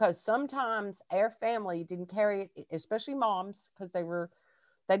 Because sometimes our family didn't carry it, especially moms, because they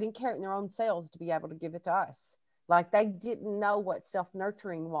didn't carry it in their own selves to be able to give it to us. Like they didn't know what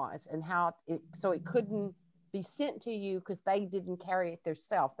self-nurturing was and how so it couldn't be sent to you because they didn't carry it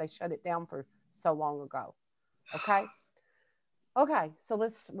themselves. They shut it down for so long ago. Okay, so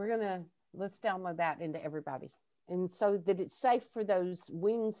let's download that into everybody, and so that it's safe for those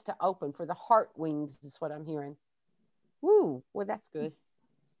wings to open, for the heart wings is what I'm hearing. Woo, well, that's good.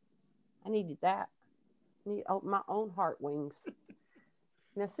 I needed that. I need my own heart wings.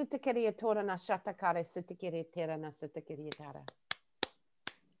 Okay.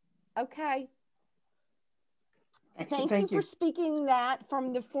 Thank you for speaking that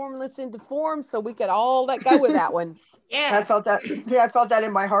from the formless into form, so we could all let go with that one. Yeah, I felt that. Yeah, I felt that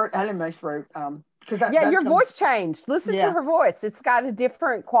in my heart and in my throat. Your voice changed. Listen to her voice; it's got a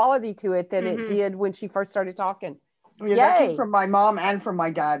different quality to it than it did when she first started talking. Yeah, that came from my mom and from my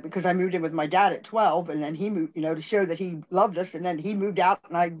dad, because I moved in with my dad at 12, and then he moved, you know, to show that he loved us, and then he moved out,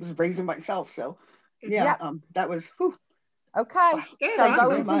 and I was raising myself. So, that was. Whew. Okay, so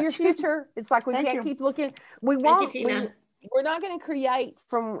go into your future. It's like we can't keep looking. We won't. We're not going to create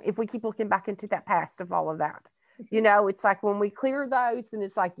from if we keep looking back into that past of all of that. You know, it's like when we clear those, then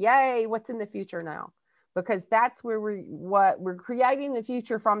it's like, yay, what's in the future now? Because that's where we're creating the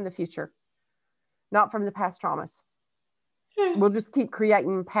future from the future, not from the past traumas. We'll just keep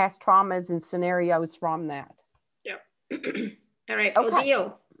creating past traumas and scenarios from that. Yep. All right, okay.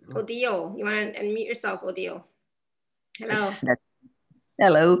 Odile, you want to unmute yourself, Odile? Hello. Yes,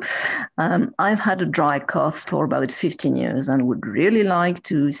 hello. I've had a dry cough for about 15 years and would really like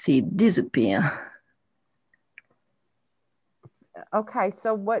to see it disappear. Okay,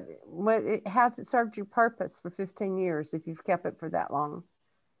 so what has it served your purpose for 15 years if you've kept it for that long?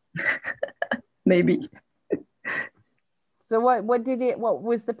 Maybe. So what did it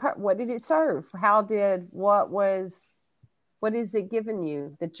serve? What is it giving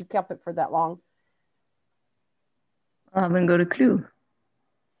you that you kept it for that long? I haven't got a clue.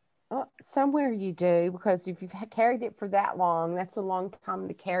 Somewhere you do, because if you've carried it for that long, that's a long time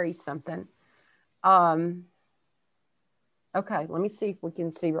to carry something. Okay, let me see if we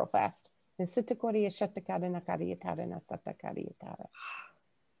can see real fast.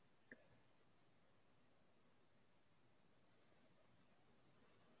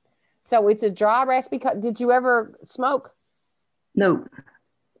 So it's a dry, raspy. Did you ever smoke? No.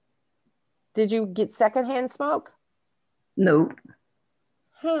 Did you get secondhand smoke? No.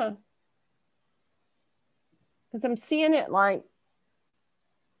 Huh. Because I'm seeing it like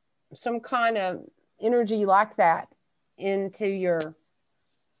some kind of energy like that into your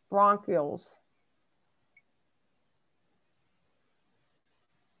bronchioles.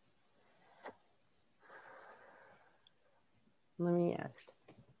 Let me ask.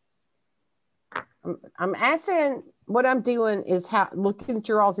 I'm asking, what I'm doing is how looking at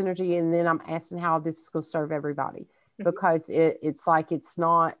your all's energy, and then I'm asking how this is going to serve everybody, because it's like it's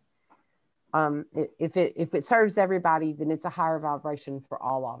not. If it serves everybody, then it's a higher vibration for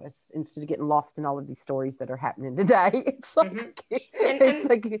all of us, instead of getting lost in all of these stories that are happening today. It's like, it's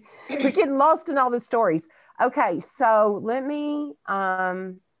like we're getting lost in all the stories. Okay, so let me.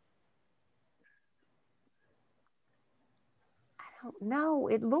 I don't know.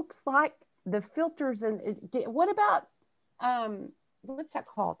 It looks like the filters and what about what's that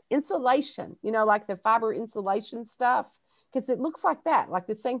called? Insulation, like the fiber insulation stuff, because it looks like that, like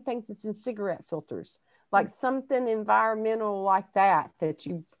the same things that's in cigarette filters, like something environmental like that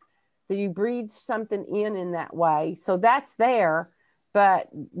you breathe something in that way. So that's there, but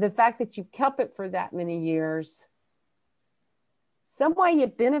the fact that you kept it for that many years, some way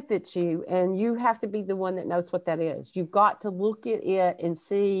it benefits you, and you have to be the one that knows what that is. You've got to look at it and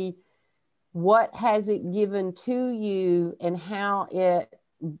see what has it given to you and how it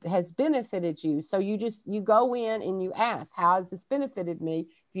has benefited you. So you go in and you ask, how has this benefited me?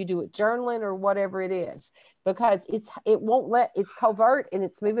 If you do it journaling or whatever it is, because it's covert and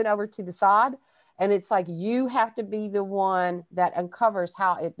it's moving over to the side. And it's like, you have to be the one that uncovers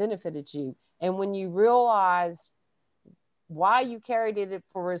how it benefited you. And when you realize why you carried it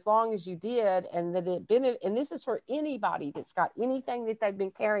for as long as you did, and that and this is for anybody that's got anything that they've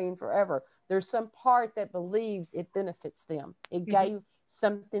been carrying forever. There's some part that believes it benefits them. It gave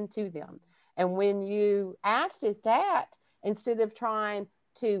something to them. And when you asked it that, instead of trying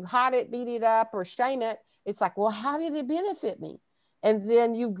to hide it, beat it up, or shame it, it's like, well, how did it benefit me? And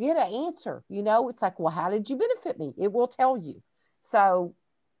then you get an answer, it's like, well, how did you benefit me? It will tell you. So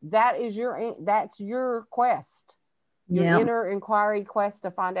that's your quest. Your inner inquiry quest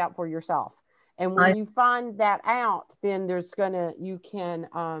to find out for yourself. And when you find that out, then there's something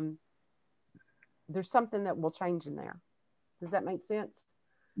that will change in there. Does that make sense?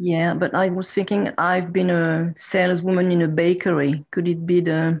 Yeah, but I was thinking, I've been a saleswoman in a bakery. Could it be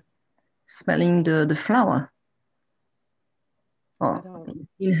the smelling the flour? Or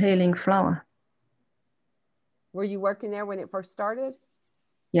inhaling flour? Were you working there when it first started?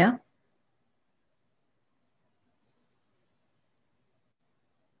 Yeah.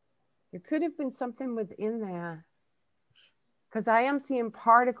 There could have been something within there, because I am seeing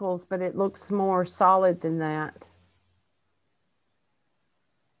particles, but it looks more solid than that.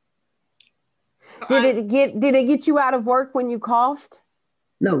 Did it get you out of work when you coughed?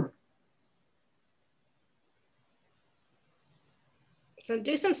 No. So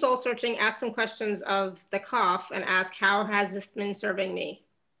do some soul searching, ask some questions of the cough, and ask, how has this been serving me?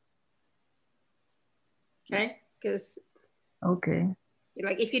 Okay, because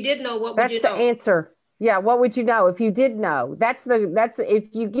like, if you did know, what would you know? That's the answer. Yeah, what would you know if you did know? That's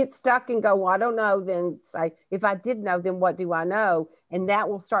if you get stuck and go, well, I don't know, then say, if I did know, then what do I know? And that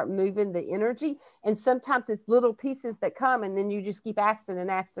will start moving the energy. And sometimes it's little pieces that come, and then you just keep asking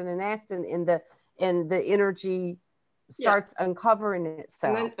and asking and asking, and the energy starts uncovering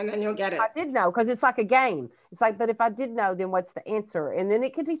itself. And then you'll get it. I did know, because it's like a game. It's like, but if I did know, then what's the answer? And then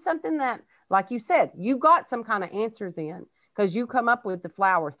it could be something that, like you said, you got some kind of answer then, because you come up with the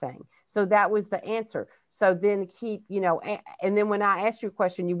flower thing. So that was the answer. So then and then when I asked you a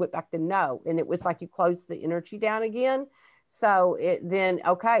question, you went back to no. And it was like you closed the energy down again. So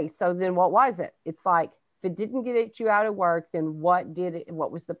so then what was it? It's like, if it didn't get you out of work, then what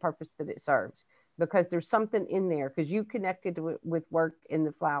was the purpose that it served? Because there's something in there, because you connected with work in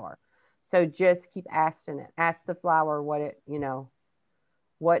the flower. So just keep asking it. Ask the flower what it,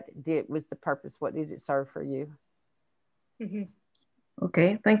 was the purpose? What did it serve for you?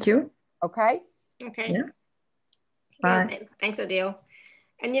 Okay, thank you. Okay. Yeah. Bye. Thanks, Odile.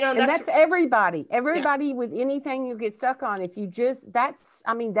 And that's everybody with anything you get stuck on. If you that's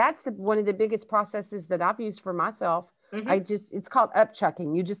one of the biggest processes that I've used for myself. It's called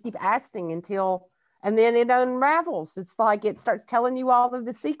upchucking. You just keep asking until And then it unravels. It's like it starts telling you all of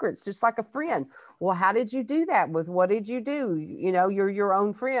the secrets, just like a friend. Well, how did you do that? With what did you do? You know, you're your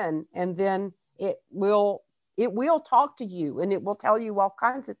own friend. And then it will talk to you, and it will tell you all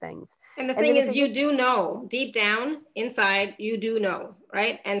kinds of things. And the thing is, you do know deep down inside, you do know,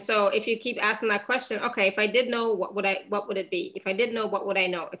 right? And so if you keep asking that question, okay, if I did know, what would it be? If I did know, what would I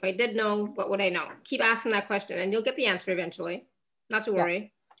know? If I did know, what would I know? Keep asking that question and you'll get the answer eventually, not to worry. Yeah.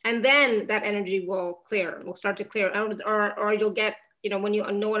 And then that energy will start to clear, or you'll get, you know, when you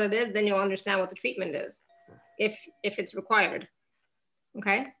know what it is, then you'll understand what the treatment is, if it's required.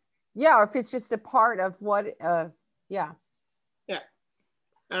 Okay. Yeah, or if it's just a part of what, yeah. Yeah.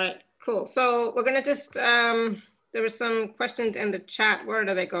 All right, cool. So we're gonna just, there were some questions in the chat. Where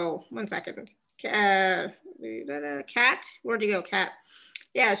do they go? 1 second. Kat, where'd you go, Kat?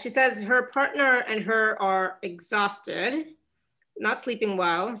 Yeah, she says her partner and her are exhausted, not sleeping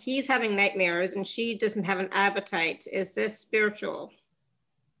well. He's having nightmares and she doesn't have an appetite. Is this spiritual?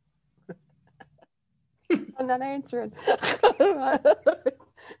 I'm not answering.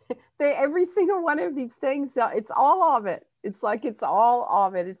 Every single one of these things, it's all of it. It's like, it's all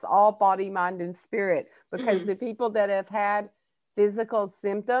of it. It's all body, mind, and spirit, because the people that have had physical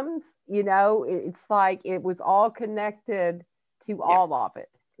symptoms, you know, it's like it was all connected to all of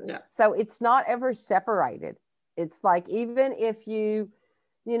it. Yeah. So it's not ever separated. It's like, even if you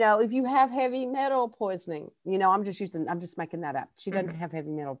know, if you have heavy metal poisoning, you know, I'm just making that up. She doesn't have heavy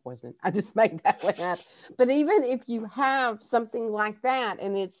metal poisoning. I just made that one up. But even if you have something like that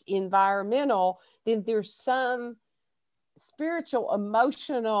and it's environmental, then there's some spiritual,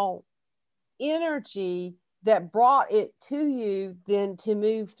 emotional energy that brought it to you then to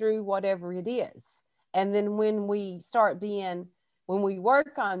move through whatever it is. And then when we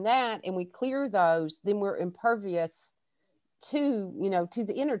work on that and we clear those, then we're impervious to, you know, to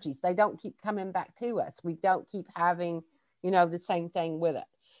the energies. They don't keep coming back to us. We don't keep having, you know, the same thing with it.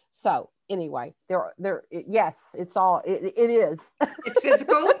 So anyway, yes, it's all, it is. It's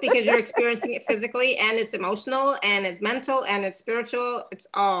physical because you're experiencing it physically, and it's emotional, and it's mental, and it's spiritual. It's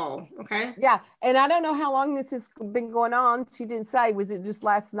all, okay? Yeah. And I don't know how long this has been going on. She didn't say, was it just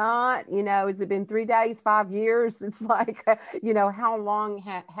last night? You know, has it been 3 days, 5 years? It's like, you know, how long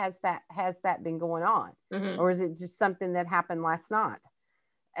has that been going on? Or is it just something that happened last night?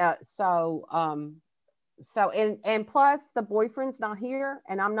 So, and plus the boyfriend's not here,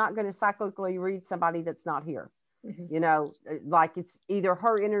 and I'm not going to cyclically read somebody that's not here. You know, like it's either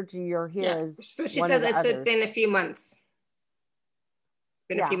her energy or his. Yeah. So she says it's been a few months. It's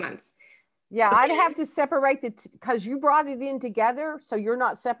been a few months. Yeah, so, I'd have to separate because you brought it in together, so you're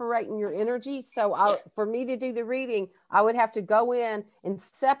not separating your energy. So for me to do the reading, I would have to go in and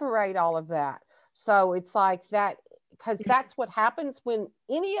separate all of that. So it's like that, because that's what happens when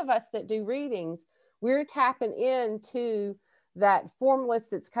any of us that do readings, we're tapping into that formless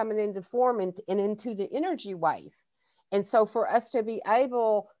that's coming into form and into the energy wave. And so for us to be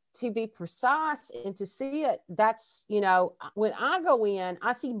able to be precise and to see it, that's, you know, when I go in,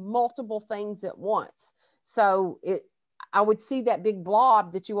 I see multiple things at once. So I would see that big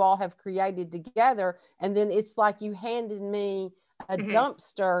blob that you all have created together. And then it's like you handed me a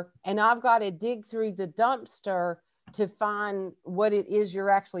dumpster, and I've got to dig through the dumpster to find what it is you're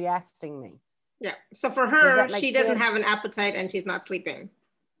actually asking me. Yeah. So for her, she doesn't have an appetite and she's not sleeping.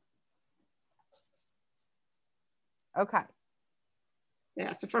 Okay.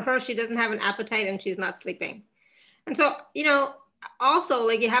 Yeah. So for her, she doesn't have an appetite and she's not sleeping. And so, you know, also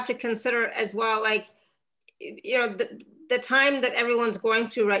like you have to consider as well, like, you know, the time that everyone's going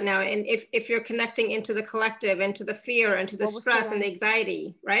through right now. And if you're connecting into the collective, into the fear, into the stress and the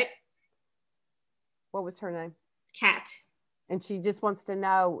anxiety, right? What was her name? Kat. And she just wants to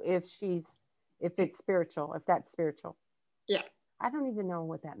know if it's spiritual, if that's spiritual. Yeah. I don't even know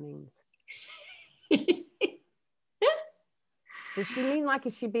what that means. Does she mean like,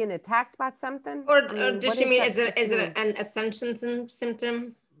 is she being attacked by something? Or does she mean, is it an ascension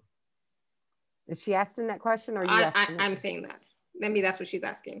symptom? Is she asking that question, or are you asking I'm saying that. Maybe that's what she's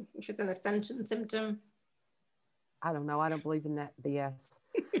asking. If it's an ascension symptom. I don't know. I don't believe in that BS.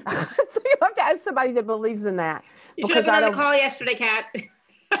 So you have to ask somebody that believes in that. You should have been on the call yesterday, Kat.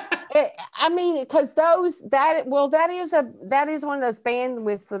 I mean, because that is one of those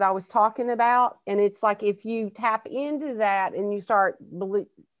bandwidths that I was talking about. And it's like, if you tap into that and you start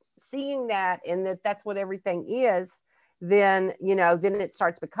seeing that, and that's what everything is, then, you know, then it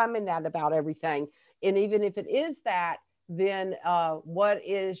starts becoming that about everything. And even if it is that, then what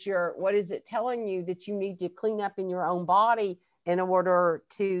is it telling you that you need to clean up in your own body in order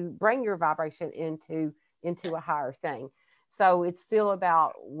to bring your vibration into a higher thing? So it's still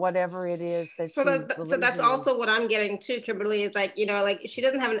about whatever it is that so that's also what I'm getting too, Kimberly, is like, like she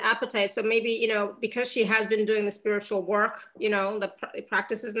doesn't have an appetite. So maybe, because she has been doing the spiritual work, the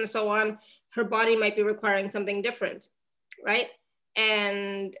practices and so on, her body might be requiring something different, right?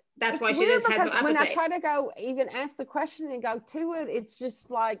 And that's why she just has no appetite. When I try to go even ask the question and go to it, it's just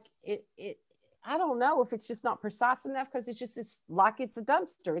like it I don't know if it's just not precise enough, because it's just like it's a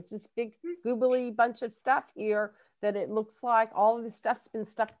dumpster. It's this big googly bunch of stuff here that it looks like all of this stuff's been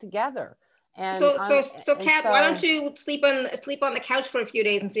stuck together. And so Kat, why don't you sleep on the couch for a few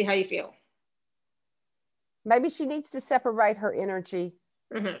days and see how you feel? Maybe she needs to separate her energy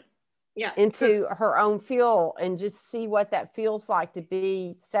into her own feel and just see what that feels like to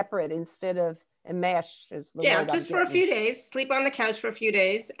be separate instead of enmeshed. Just for a few days, sleep on the couch for a few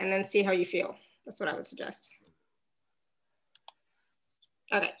days and then see how you feel. That's what I would suggest.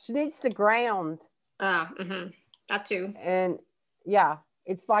 Okay. She needs to ground. That too. And yeah,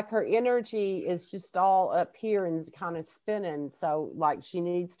 it's like her energy is just all up here and kind of spinning. So like she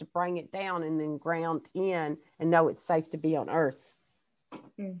needs to bring it down and then ground in and know it's safe to be on Earth.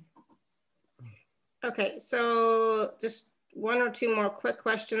 Okay, so just one or two more quick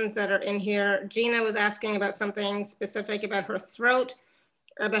questions that are in here. Gina was asking about something specific about her throat,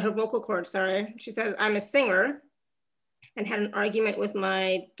 about her vocal cords, sorry. She says, I'm a singer and had an argument with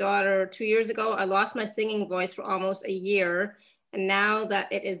my daughter 2 years ago. I lost my singing voice for almost a year. And now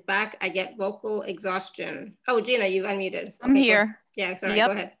that it is back, I get vocal exhaustion. Oh, Gina, you've unmuted. I'm here. Yeah, sorry,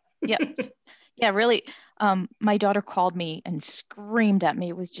 go ahead. Yeah, really. My daughter called me and screamed at me.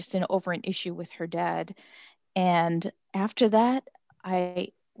 It was just over an issue with her dad. And after that,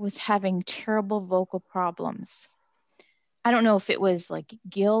 I was having terrible vocal problems. I don't know if it was like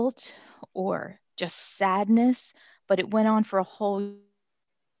guilt or just sadness, but it went on for a whole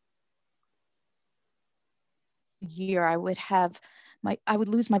year. I would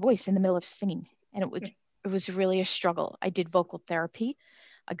lose my voice in the middle of singing, and it was really a struggle. I did vocal therapy.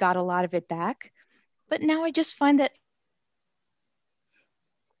 I got a lot of it back, but now I just find that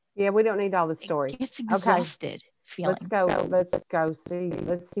we don't need all the story. It's exhausted feeling. Let's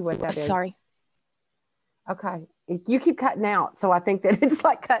see what that is. Sorry. Okay. You keep cutting out. So I think that it's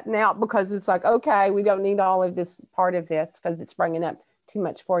like cutting out because it's like, okay, we don't need all of this part of this because it's bringing up too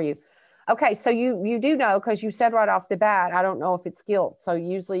much for you. Okay. So you do know, because you said right off the bat, I don't know if it's guilt. So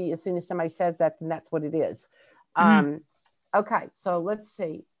usually as soon as somebody says that, then that's what it is. Okay. So let's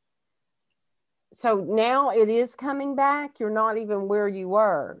see. So now it is coming back. You're not even where you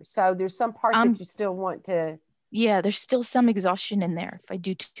were. So there's some part that you still want to. Yeah, there's still some exhaustion in there if I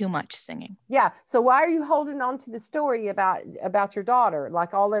do too much singing. Yeah. So why are you holding on to the story about your daughter?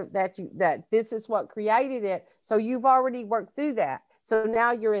 Like all of that, that this is what created it. So you've already worked through that. So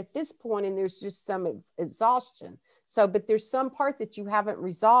now you're at this point and there's just some exhaustion. So, but there's some part that you haven't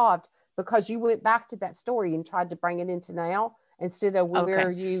resolved because you went back to that story and tried to bring it into now instead of where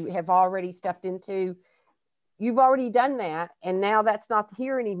you have already stepped into. You've already done that. And now that's not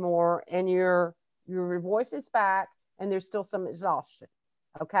here anymore. And your voice is back and there's still some exhaustion.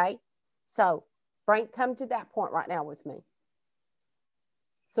 Okay. So come to that point right now with me.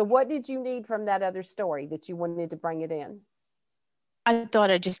 So what did you need from that other story that you wanted to bring it in? I thought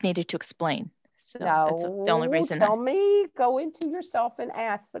I just needed to explain. So that's the only reason. Tell me, go into yourself and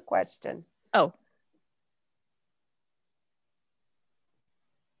ask the question. Oh.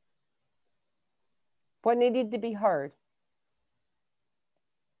 What needed to be heard?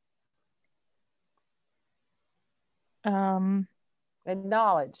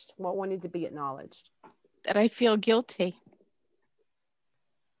 Acknowledged. What wanted to be acknowledged? That I feel guilty.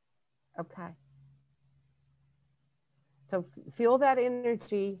 Okay. So feel that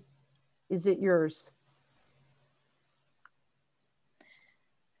energy. Is it yours?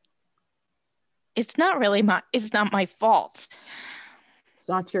 It's not my fault. It's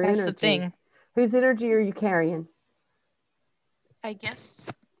not your energy. That's the thing. Whose energy are you carrying? I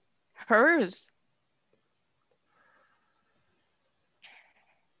guess hers.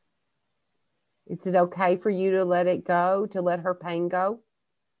 Is it okay for you to let it go, to let her pain go?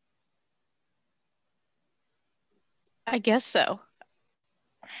 I guess so.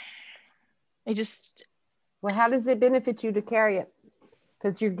 Well, how does it benefit you to carry it?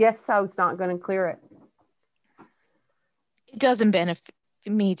 Because your guess so's not going to clear it. It doesn't benefit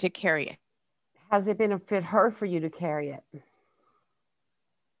me to carry it. Has it benefit her for you to carry it?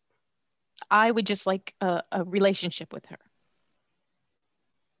 I would just like a relationship with her.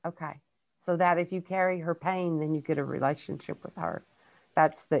 Okay. So that if you carry her pain, then you get a relationship with her.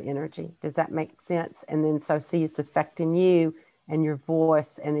 That's the energy. Does that make sense? And then so see, it's affecting you and your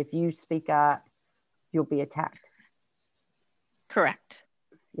voice. And if you speak up, you'll be attacked. Correct.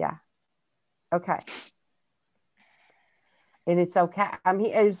 Yeah. Okay. And it's okay. I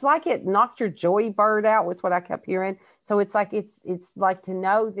mean, it's like it knocked your joy bird out was what I kept hearing. So it's like, it's like to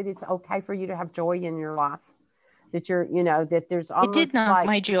know that it's okay for you to have joy in your life, that you're, you know, that there's almost it did knock like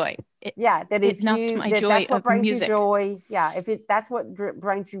my joy. Yeah, that if knocked you my that joy that's what of brings music. you joy. Yeah, if that's what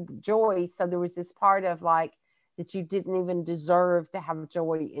brings you joy. So there was this part of like that you didn't even deserve to have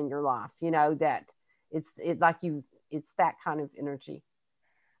joy in your life. You know, that it's that kind of energy.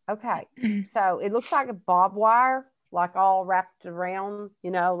 Okay, so it looks like a barbed wire, like all wrapped around. You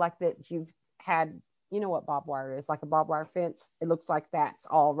know, like that you've had. You know what barbed wire is? Like a barbed wire fence. It looks like that's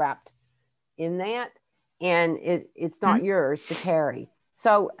all wrapped in that, and it's not yours to carry.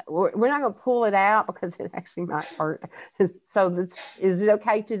 So we're not going to pull it out because it actually might hurt. So is it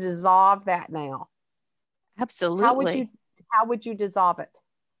okay to dissolve that now? Absolutely. How would you dissolve it?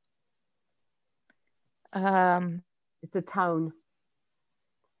 It's a tone.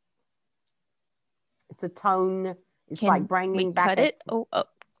 It's a tone. It's like bringing back it.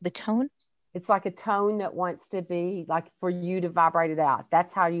 The tone. It's like a tone that wants to be like for you to vibrate it out.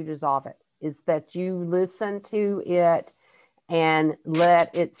 That's how you dissolve it, is that you listen to it and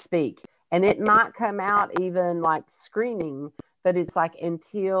let it speak. And it might come out even like screaming, but it's like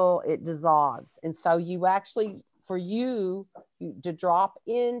until it dissolves. And so you actually, for you to drop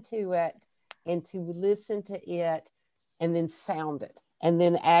into it and to listen to it and then sound it. And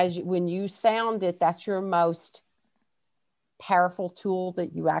then when you sound it, that's your most powerful tool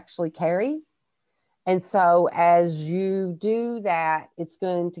that you actually carry. And so as you do that, it's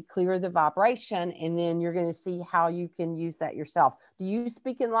going to clear the vibration, and then you're going to see how you can use that yourself. Do you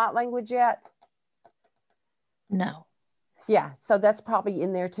speak in light language yet? No. Yeah, so that's probably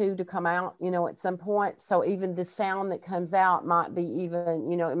in there too to come out, you know, at some point. So even the sound that comes out might be even,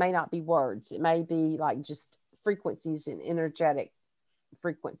 you know, it may not be words. It may be like just frequencies and energetic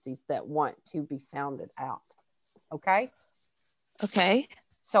frequencies that want to be sounded out. Okay? Okay.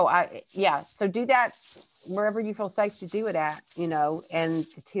 So so do that wherever you feel safe to do it at, you know, and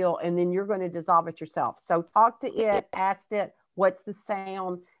then you're going to dissolve it yourself. So talk to it, ask it, what's the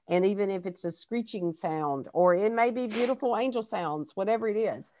sound? And even if it's a screeching sound, or it may be beautiful angel sounds, whatever it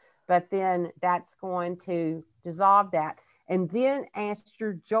is, but then that's going to dissolve that. And then ask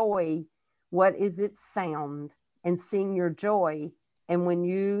your joy, what is its sound? And sing your joy. And when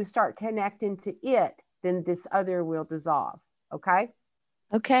you start connecting to it, then this other will dissolve. Okay?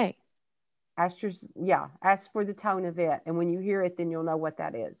 Okay. Ask for the tone of it. And when you hear it, then you'll know what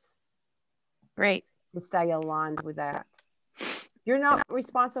that is. Great. To stay aligned with that. You're not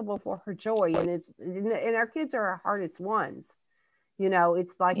responsible for her joy. And our kids are our hardest ones. You know,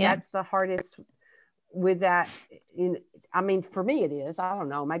 it's like that's the hardest with that. I mean, for me it is. I don't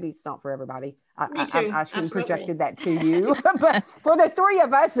know. Maybe it's not for everybody. Me too. I shouldn't have projected that to you. But for the three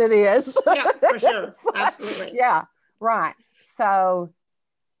of us, it is. Yeah, for sure. Absolutely. Yeah, right. So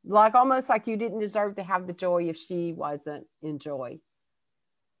like almost like you didn't deserve to have the joy if she wasn't in joy.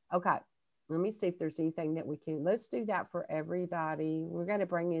 Okay, let me see if there's anything that we can. Let's do that for everybody. We're going to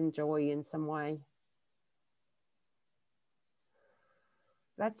bring in joy in some way.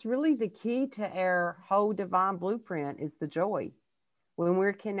 That's really the key to our whole divine blueprint, is the joy. When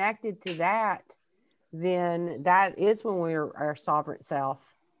we're connected to that, then that is when we're our sovereign self.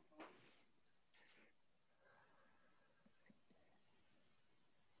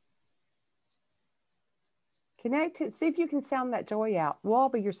 Connect it. See if you can sound that joy out. We'll all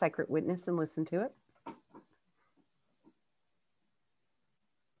be your sacred witness and listen to it.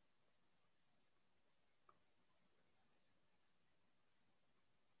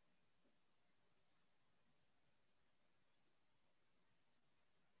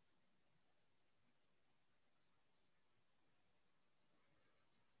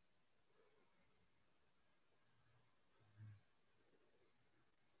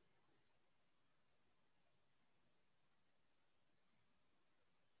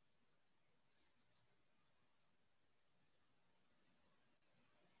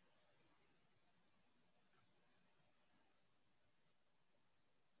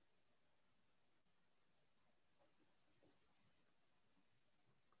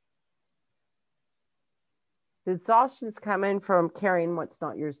 The exhaustion's coming from carrying what's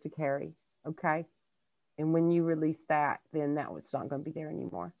not yours to carry. Okay. And when you release that, then that was not going to be there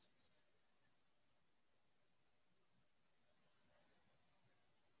anymore.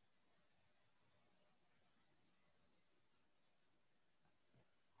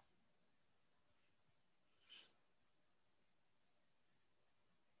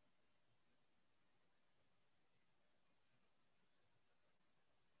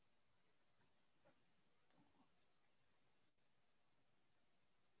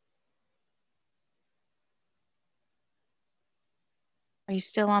 Are you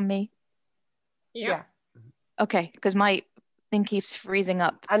still on me? Yeah. Okay, because my thing keeps freezing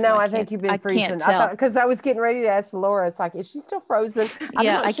up. I know. I think you've been freezing. I thought, because I was getting ready to ask Laura. It's like, is she still frozen? I'm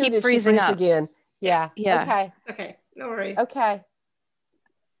Yeah, not I sure. keep Did freezing she freeze up again? Yeah. Yeah. Okay. Okay. No worries. Okay.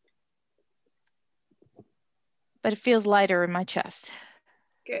 But it feels lighter in my chest.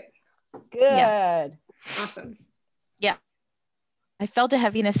 Good. Good. Yeah. Awesome. Yeah. I felt a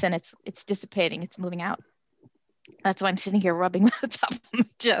heaviness and it's dissipating. It's moving out. That's why I'm sitting here rubbing the top of my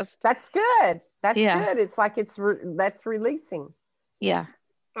chest. That's good. That's good. It's like that's releasing. Yeah.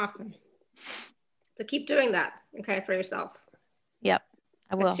 Awesome. So keep doing that, okay, for yourself. Yep,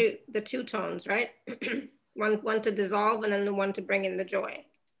 I will. The two tones, right? one to dissolve and then the one to bring in the joy.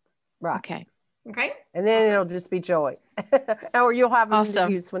 Right. Okay. And then it'll just be joy. Or you'll have them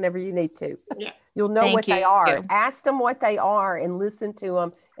to use whenever you need to. Yeah. You'll know what they are. Ask them what they are and listen to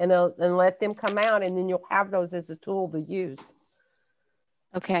them and let them come out, and then you'll have those as a tool to use.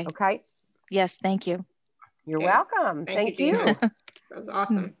 Okay. Okay. Yes, thank you. You're welcome. Thank you. That was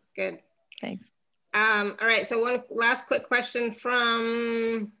awesome. Good. Thanks. All right. So one last quick question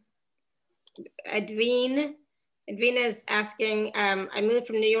from Edwina. Edwina is asking, I moved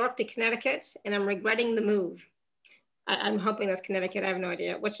from New York to Connecticut and I'm regretting the move. I'm hoping that's Connecticut. I have no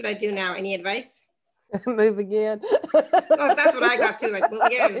idea. What should I do now? Any advice? Move again. Well, that's what I got too, like move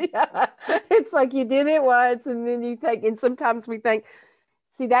again. Yeah. It's like you did it once and then you think, and sometimes we think,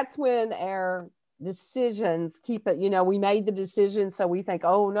 see, that's when our decisions keep it, we made the decision. So we think,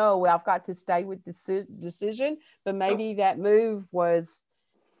 oh no, well, I've got to stay with this decision, but maybe that move was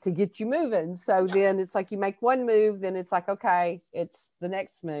to get you moving. So then it's like you make one move, then it's like, okay, it's the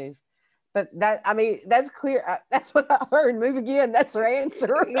next move. But that's clear. That's what I heard. Move again. That's her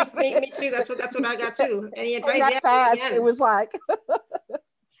answer. Me too. That's what I got too. Any advice? That fast. It was like.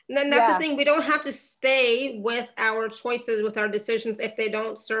 And then that's the thing. We don't have to stay with our choices, with our decisions, if they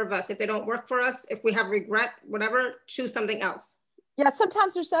don't serve us, if they don't work for us, if we have regret, whatever, choose something else. Yeah,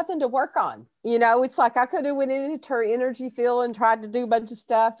 sometimes there's nothing to work on. It's like I could have went into her energy field and tried to do a bunch of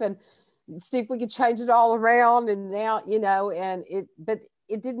stuff and see if we could change it all around. And now, but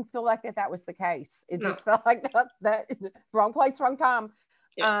it didn't feel like that was the case. It just felt like that wrong place, wrong time.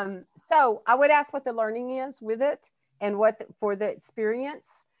 Yeah. So I would ask what the learning is with it and what for the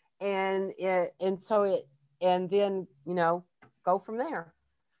experience. And then go from there.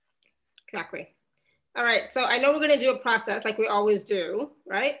 Exactly. All right. So I know we're going to do a process like we always do,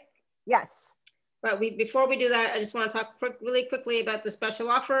 right? Yes. But before we do that, I just want to talk really quickly about the special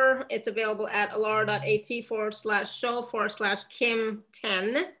offer. It's available at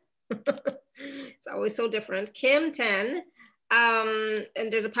alara.at/show/Kim10. It's always so different. Kim10.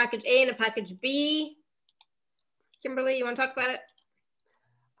 And there's a package A and a package B. Kimberly, you want to talk about it?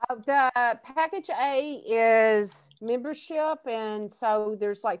 The package A is membership, and so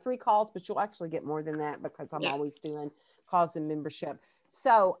there's like 3 calls, but you'll actually get more than that because I'm always doing calls and membership.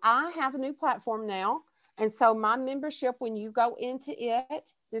 So I have a new platform now, and so my membership, when you go into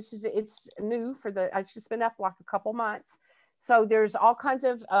it, it's new it's just been up like a couple months. So there's all kinds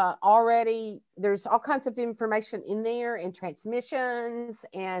of there's all kinds of information in there, and transmissions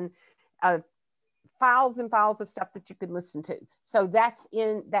and files and files of stuff that you can listen to. So that's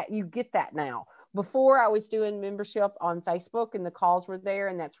in that, you get that now. Before I was doing membership on Facebook and the calls were there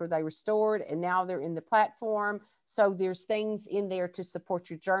and that's where they were stored. And now they're in the platform. So there's things in there to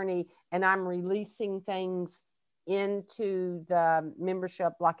support your journey. And I'm releasing things into the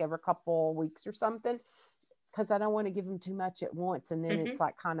membership like every couple of weeks or something, because I don't want to give them too much at once. And then it's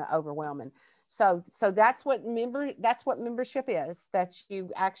like kind of overwhelming. So that's what membership is, that you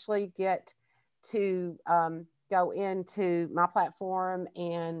actually get to go into my platform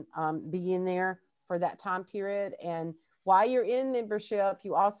and be in there for that time period. And while you're in membership,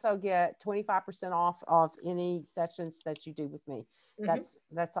 you also get 25% off of any sessions that you do with me. That's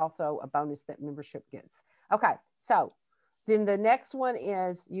also a bonus that membership gets. Okay, so then the next one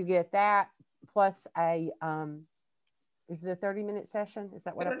is you get that plus a is it a 30-minute session? Is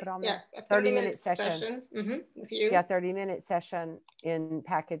that what I put on there? Yeah, a 30-minute session. With you. Yeah, 30-minute session in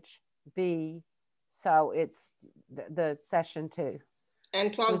package B. So it's the session 2.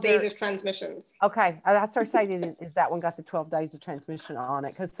 And 12 days of transmissions. Okay, I started saying is that one got the 12 days of transmission on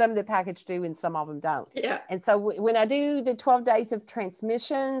it, because some of the package do and some of them don't. Yeah. And so when I do the 12 days of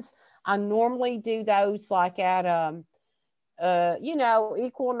transmissions, I normally do those like at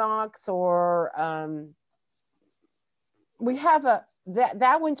equinox, or we have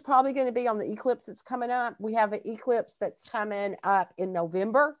that one's probably going to be on the eclipse that's coming up. We have an eclipse that's coming up in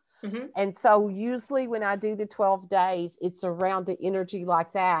November. And so usually when I do the 12 days, it's around the energy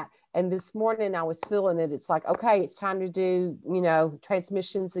like that. And this morning I was feeling it. It's like, okay, it's time to do, you know,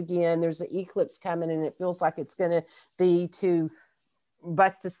 transmissions again. There's an eclipse coming and it feels like it's going to be to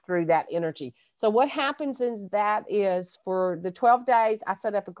bust us through that energy. So what happens in that is for the 12 days, I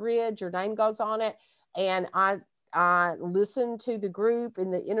set up a grid, your name goes on it. And I listen to the group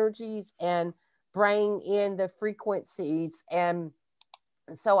and the energies and bring in the frequencies. And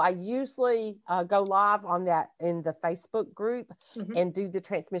so I usually go live on that in the Facebook group and do the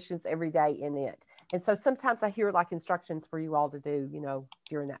transmissions every day in it. And so sometimes I hear like instructions for you all to do, you know,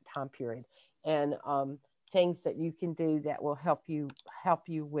 during that time period, and things that you can do that will help you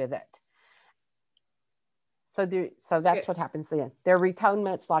with it. So that's what happens then. There are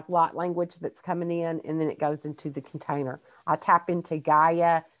retonements like light language that's coming in, and then it goes into the container. I tap into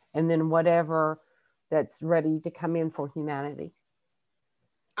Gaia and then whatever that's ready to come in for humanity.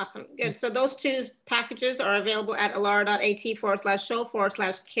 Awesome. Good. So those two packages are available at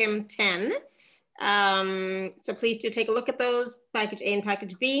alara.at/show/Kim10. So please do take a look at those, package A and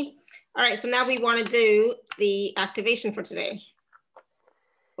package B. All right. So now we want to do the activation for today.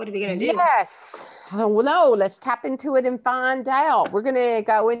 What are we going to do? Yes. Well, no, let's tap into it and find out. We're going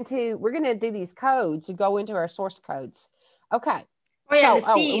to do these codes and go into our source codes. Okay. Oh yeah,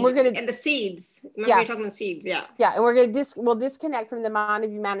 so, and the seeds. Remember you're talking about seeds, yeah. Yeah, and we're gonna we'll disconnect from the mind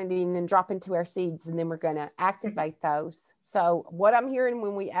of humanity and then drop into our seeds, and then we're gonna activate those. So what I'm hearing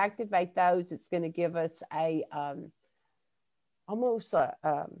when we activate those, it's gonna give us a almost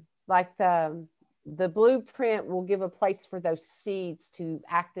like the blueprint will give a place for those seeds to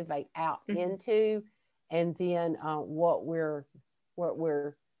activate out into, and then what we're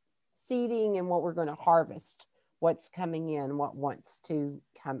seeding and what we're going to harvest. What's coming in, what wants to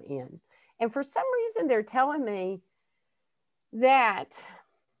come in. And for some reason, they're telling me that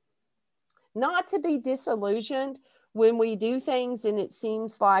not to be disillusioned when we do things and it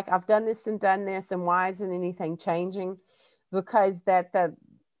seems like I've done this and why isn't anything changing? Because that the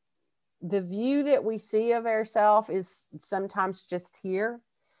view that we see of ourselves is sometimes just here,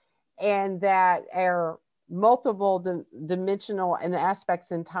 and that our multiple dimensional and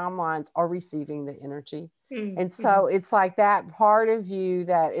aspects and timelines are receiving the energy. And so it's like that part of you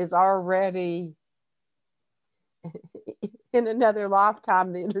that is already in another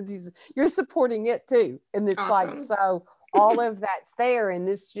lifetime, the energies, you're supporting it too. And it's like, so all of that's there. And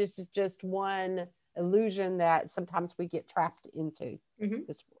this just one illusion that sometimes we get trapped into.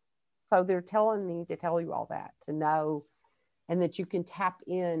 So they're telling me to tell you all that, to know, and that you can tap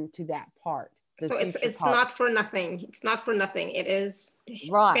into that part. So it's not for nothing. It's not for nothing. It is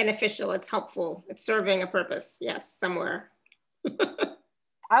beneficial. It's helpful. It's serving a purpose. Yes, somewhere.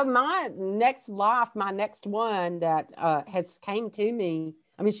 Oh, my next one that has came to me.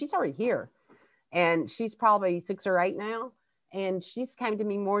 I mean, she's already here, and she's probably 6 or 8 now. And she's came to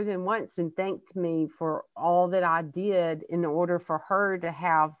me more than once and thanked me for all that I did in order for her to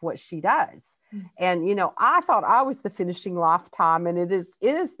have what she does. And, you know, I thought I was the finishing lifetime, and it is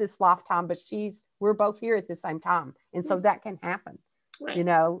this lifetime, but we're both here at the same time. And so that can happen, you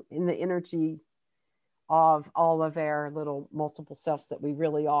know, in the energy of all of our little multiple selves that we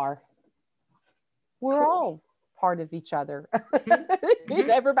really are. We're all part of each other.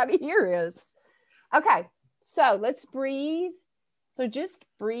 Everybody here is. Okay. So let's breathe. So just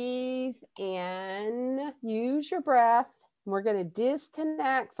breathe in, use your breath. We're going to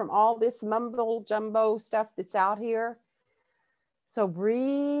disconnect from all this mumbo jumbo stuff that's out here. So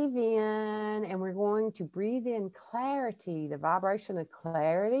breathe in, and we're going to breathe in clarity, the vibration of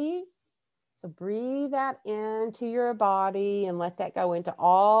clarity. So breathe that into your body and let that go into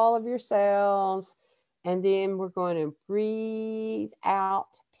all of your cells. And then we're going to breathe out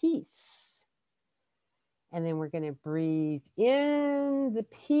peace. And then we're going to breathe in the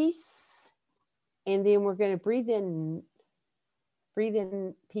peace. And then we're going to breathe in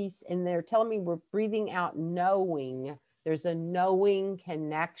peace. And they're telling me we're breathing out knowing. There's a knowing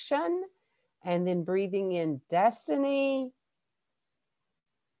connection. And then breathing in destiny.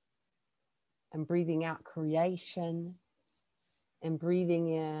 And breathing out creation. And breathing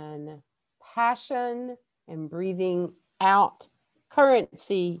in passion. And breathing out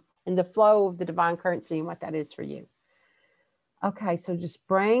currency. And the flow of the divine currency and what that is for you. Okay, so just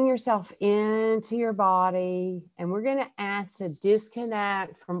bring yourself into your body, and we're going to ask to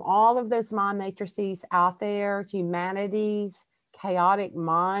disconnect from all of those mind matrices out there, humanity's chaotic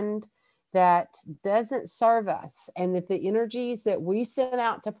mind that doesn't serve us, and that the energies that we sent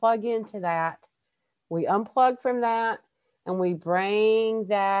out to plug into that, we unplug from that, And we bring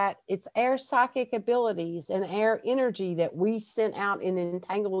that, it's our psychic abilities and our energy that we sent out and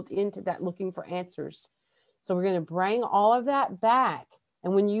entangled into that looking for answers. So we're going to bring all of that back.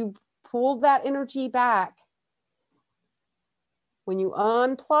 And when you pull that energy back, when you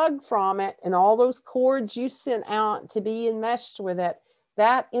unplug from it and all those cords you sent out to be enmeshed with it,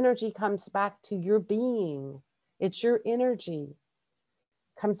 that energy comes back to your being. It's your energy.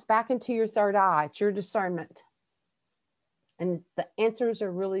 Comes back into your third eye. It's your discernment. And the answers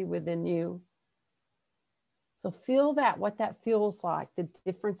are really within you. So feel that, what that feels like, the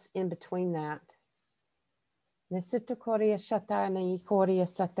difference in between that.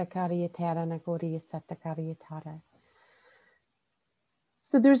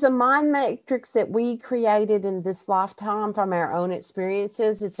 So there's a mind matrix that we created in this lifetime from our own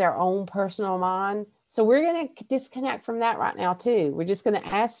experiences. It's our own personal mind. So we're going to disconnect from that right now too. We're just going to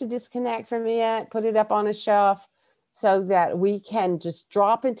ask to disconnect from it, put it up on a shelf so that we can just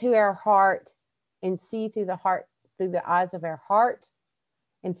drop into our heart and see through the heart, through the eyes of our heart,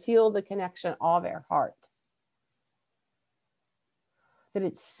 and feel the connection of our heart. That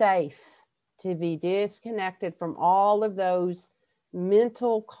it's safe to be disconnected from all of those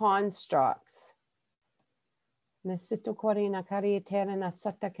mental constructs.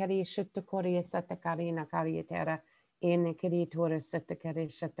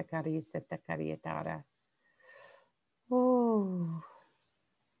 Ooh.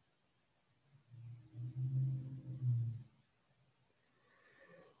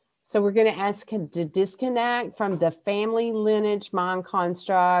 So we're going to ask to disconnect from the family lineage mind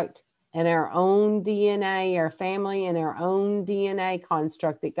construct and our own DNA, our family and our own DNA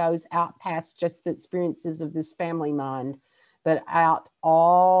construct that goes out past just the experiences of this family mind, but out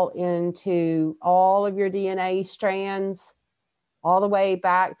all into all of your DNA strands, all the way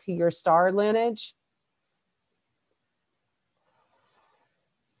back to your star lineage.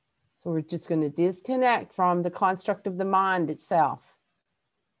 So we're just going to disconnect from the construct of the mind itself.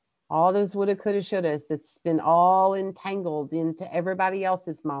 All those woulda, coulda, shouldas that's been all entangled into everybody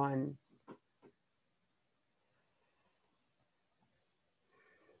else's mind.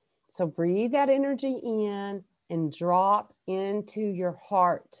 So breathe that energy in and drop into your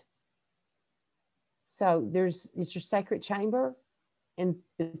heart. So it's your sacred chamber. And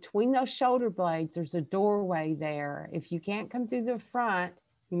between those shoulder blades, there's a doorway there. If you can't come through the front,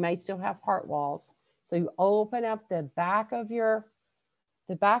 you may still have heart walls. So you open up the back of your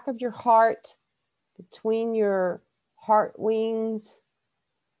heart, between your heart wings.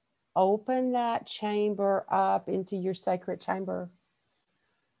 Open that chamber up into your sacred chamber.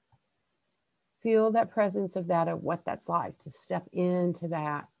 Feel that presence of that, of what that's like to step into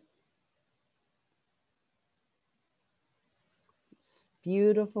that. It's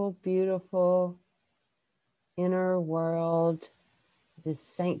beautiful, beautiful inner world, this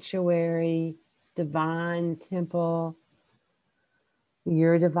sanctuary, this divine temple,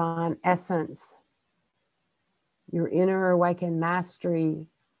 your divine essence, your inner awakened mastery,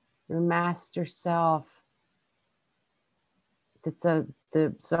 your master self. That's the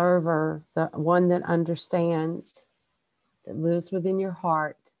observer, the one that understands, that lives within your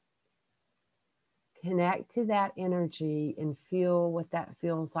heart. Connect to that energy and feel what that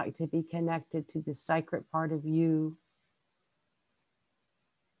feels like to be connected to the sacred part of you.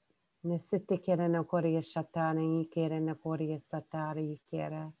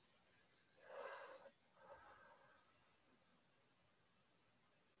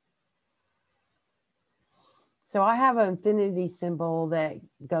 So I have an infinity symbol that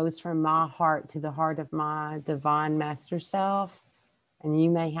goes from my heart to the heart of my divine master self. And you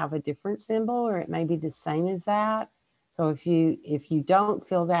may have a different symbol, or it may be the same as that. So if you don't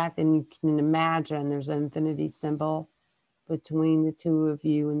feel that, then you can imagine there's an infinity symbol between the two of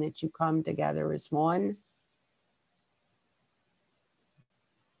you and that you come together as one.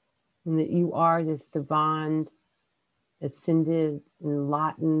 And that you are this divine, ascended,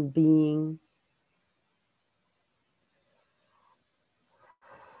 enlightened being.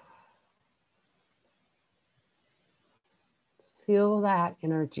 Feel that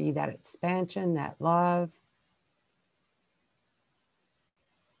energy, that expansion, that love.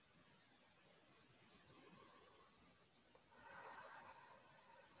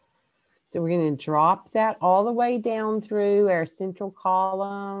 So we're going to drop that all the way down through our central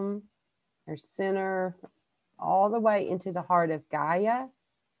column, our center, all the way into the heart of Gaia,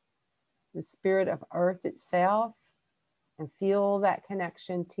 the spirit of Earth itself, and feel that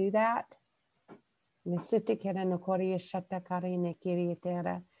connection to that. That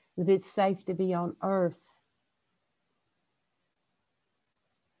it's safe to be on Earth.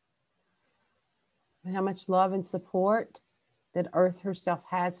 And how much love and support that Earth herself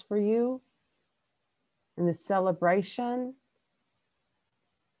has for you, and the celebration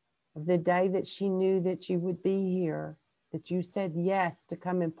of the day that she knew that you would be here, that you said yes to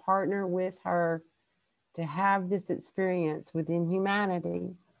come and partner with her to have this experience within humanity.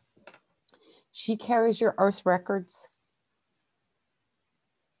 She carries your Earth records.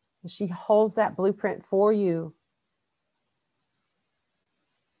 She holds that blueprint for you.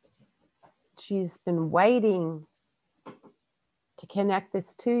 She's been waiting to connect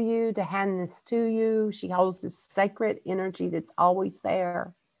this to you, to hand this to you. She holds this sacred energy that's always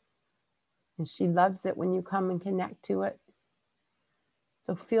there. And she loves it when you come and connect to it.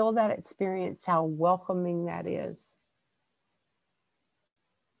 So feel that experience, how welcoming that is.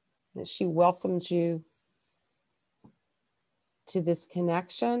 That she welcomes you to this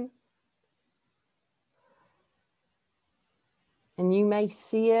connection. And you may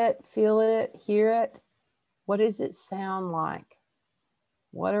see it, feel it, hear it. What does it sound like?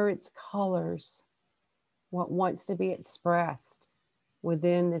 What are its colors? What wants to be expressed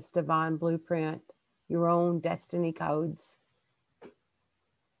within this divine blueprint? Your own destiny codes.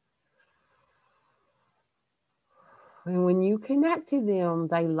 And when you connect to them,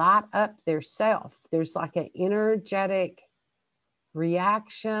 they light up their self. There's like an energetic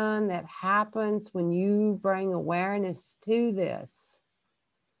reaction that happens when you bring awareness to this.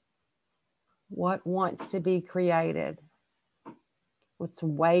 What wants to be created? What's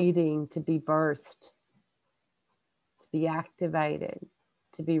waiting to be birthed, to be activated,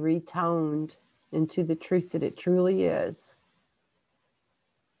 to be retoned into the truth that it truly is.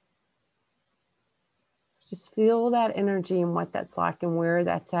 Just feel that energy and what that's like and where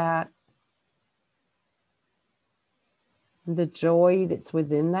that's at. The joy that's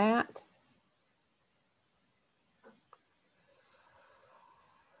within that.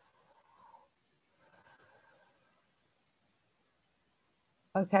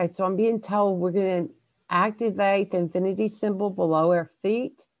 Okay, so I'm being told we're going to activate the infinity symbol below our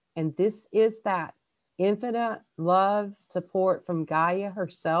feet. And this is that infinite love support from Gaia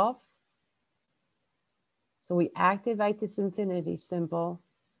herself. So we activate this infinity symbol,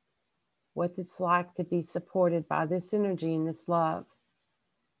 what it's like to be supported by this energy and this love.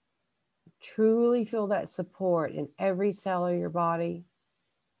 Truly feel that support in every cell of your body,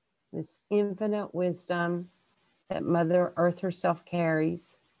 this infinite wisdom that Mother Earth herself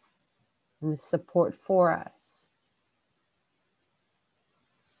carries, and the support for us.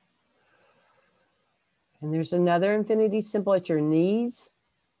 And there's another infinity symbol at your knees.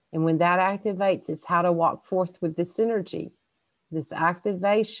 And when that activates, it's how to walk forth with this energy, this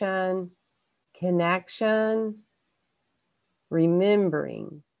activation, connection,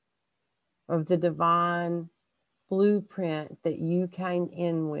 remembering of the divine blueprint that you came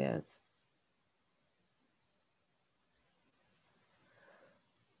in with.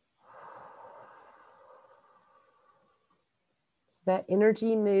 So that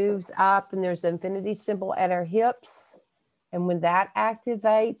energy moves up, and there's the infinity symbol at our hips. And when that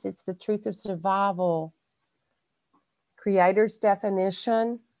activates, it's the truth of survival. Creator's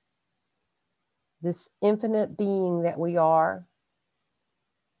definition, this infinite being that we are,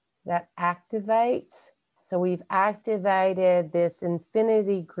 that activates. So we've activated this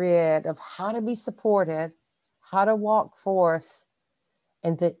infinity grid of how to be supported, how to walk forth,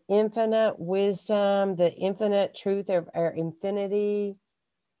 and the infinite wisdom, the infinite truth of our infinity,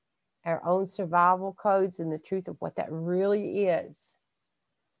 our own survival codes, and the truth of what that really is.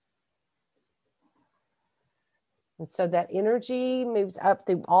 And so that energy moves up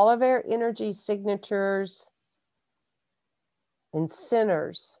through all of our energy signatures and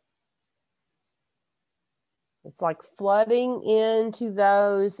centers. It's like flooding into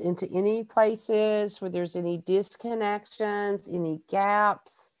those, into any places where there's any disconnections, any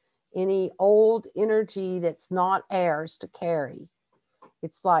gaps, any old energy that's not ours to carry.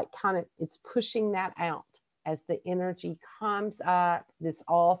 It's like it's pushing that out as the energy comes up, this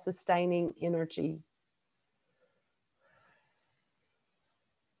all-sustaining energy.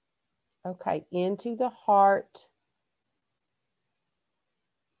 Okay, into the heart.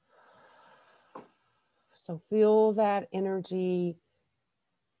 So feel that energy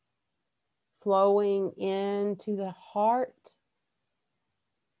flowing into the heart.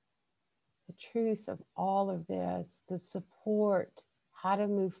 The truth of all of this, the support, how to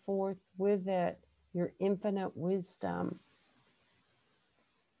move forth with it, your infinite wisdom.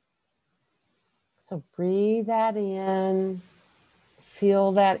 So breathe that in.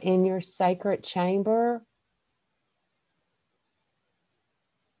 Feel that in your sacred chamber.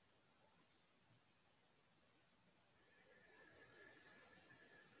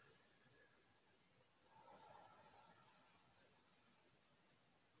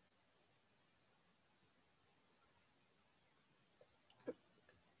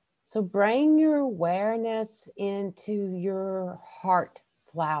 So bring your awareness into your heart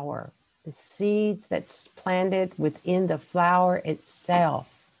flower, the seeds that's planted within the flower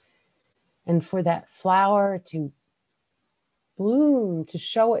itself. And for that flower to bloom, to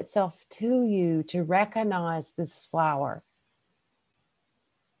show itself to you, to recognize this flower.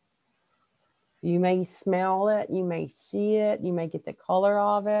 You may smell it, you may see it, you may get the color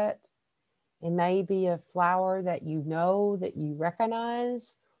of it. It may be a flower that you know, that you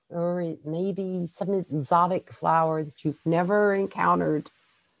recognize, or it may be some exotic flower that you've never encountered.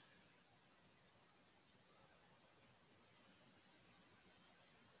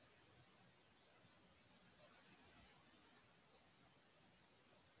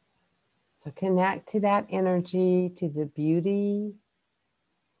 So connect to that energy, to the beauty,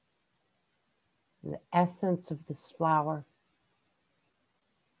 and the essence of this flower.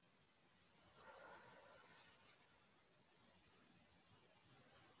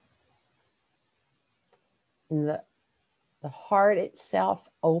 And the heart itself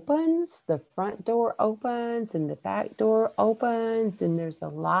opens, the front door opens, and the back door opens, and there's a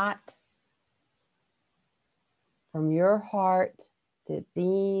light from your heart that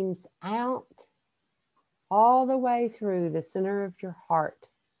beams out all the way through the center of your heart.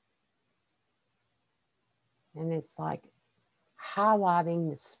 And it's like highlighting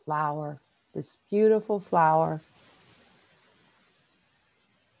this flower, this beautiful flower.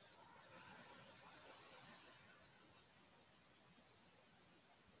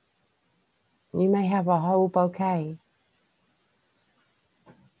 You may have a whole bouquet.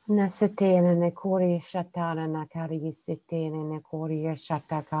 Nasitena nekori shatara nakari sitena nekori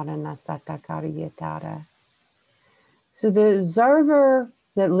shatakara nasatakari yatara. So the observer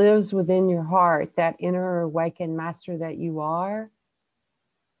that lives within your heart, that inner awakened master that you are,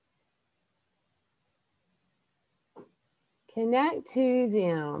 connect to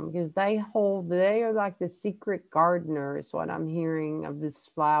them, because they are like the secret gardeners, what I'm hearing of this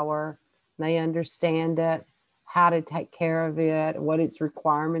flower. They understand it, how to take care of it, what its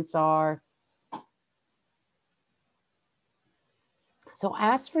requirements are. So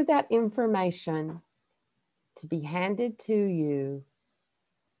ask for that information to be handed to you,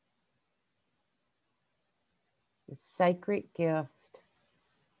 the sacred gift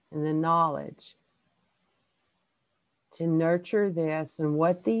and the knowledge to nurture this, and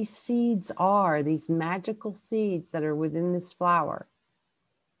what these seeds are, these magical seeds that are within this flower.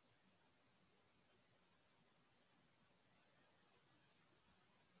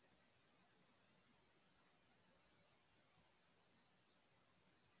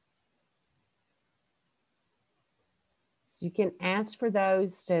 So you can ask for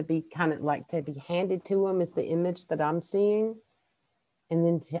those to be kind of like to be handed to them as the image that I'm seeing. And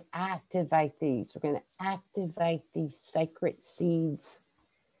then to activate these, we're going to activate these sacred seeds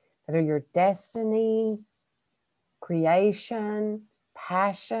that are your destiny, creation,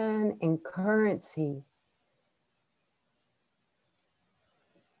 passion, and currency.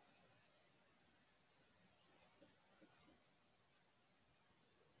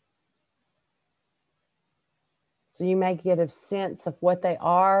 So you may get a sense of what they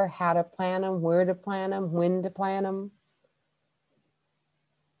are, how to plant them, where to plant them, when to plant them.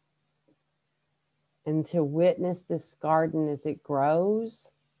 And to witness this garden as it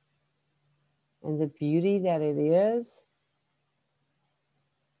grows and the beauty that it is.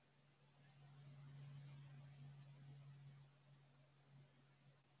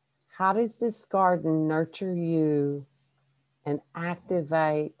 How does this garden nurture you and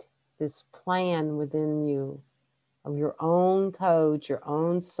activate this plan within you of your own codes, your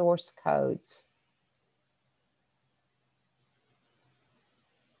own source codes?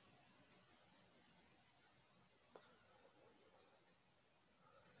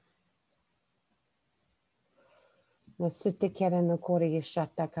 Nasitikera no korea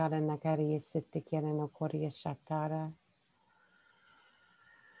shatakara nakari sitikera no korea shatara.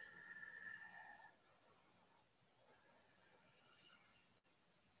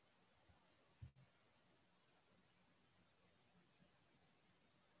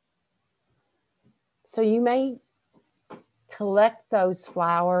 So you may collect those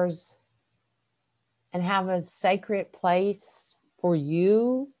flowers and have a sacred place for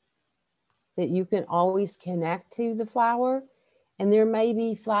you that you can always connect to the flower. And there may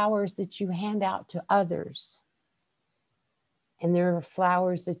be flowers that you hand out to others. And there are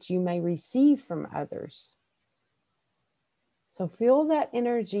flowers that you may receive from others. So feel that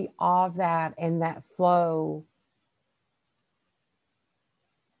energy of that and that flow.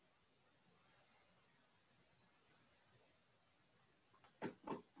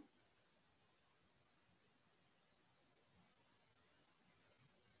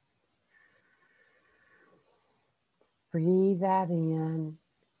 Breathe that in,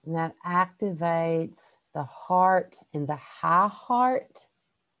 and that activates the heart and the high heart.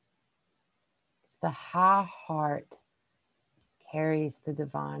 The high heart carries the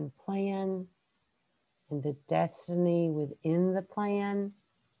divine plan and the destiny within the plan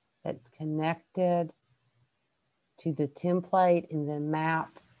that's connected to the template and the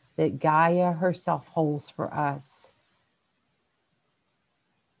map that Gaia herself holds for us.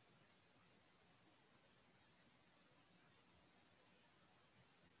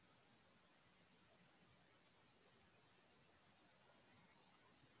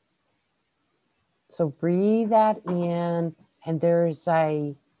 So breathe that in, and there's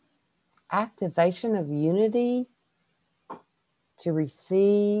a activation of unity to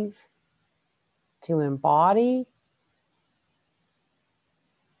receive, to embody.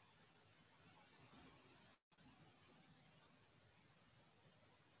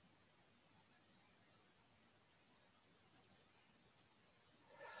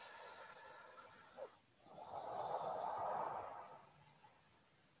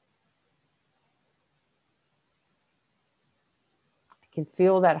 I can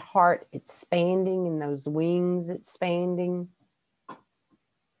feel that heart expanding and those wings expanding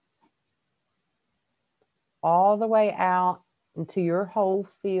all the way out into your whole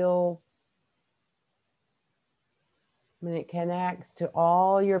field. When it connects to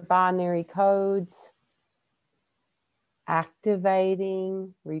all your binary codes,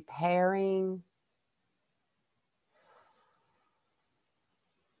 activating, repairing.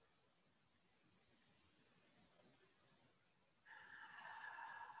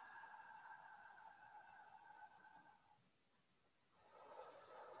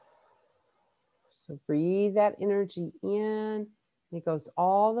 So breathe that energy in. It goes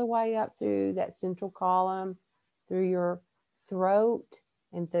all the way up through that central column, through your throat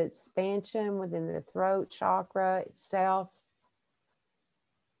and the expansion within the throat chakra itself.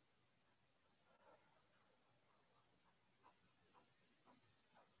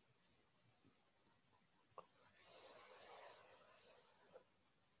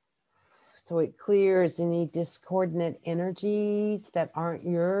 So it clears any discordant energies that aren't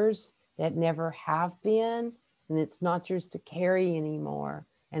yours, that never have been, and it's not yours to carry anymore,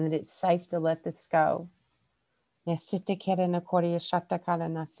 and that it's safe to let this go. Ono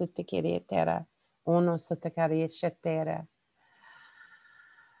shatera.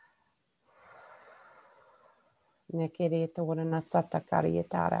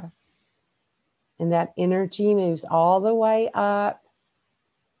 And that energy moves all the way up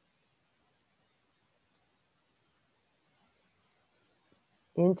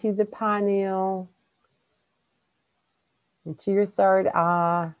into the pineal, into your third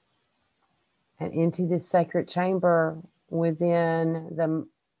eye, and into the sacred chamber within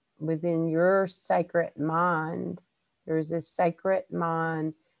your sacred mind. There's this sacred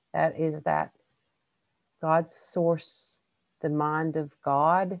mind that is that God's source, the mind of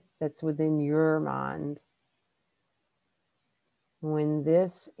God that's within your mind. When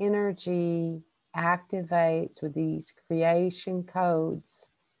this energy activates with these creation codes,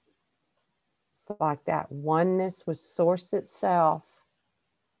 it's like that oneness with Source itself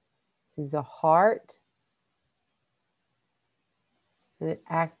through the heart, and it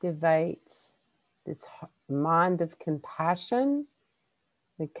activates this mind of compassion,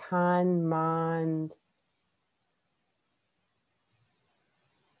 the kind mind,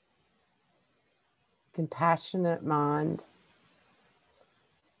 compassionate mind.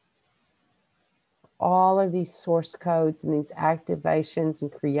 All of these source codes and these activations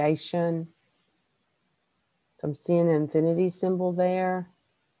and creation. So I'm seeing an infinity symbol there.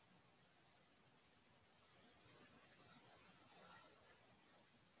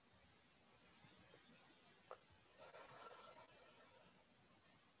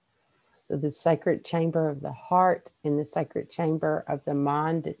 So the sacred chamber of the heart and the sacred chamber of the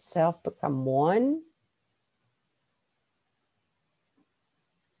mind itself become one.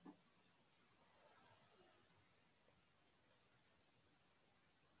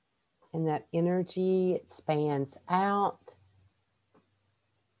 And that energy expands out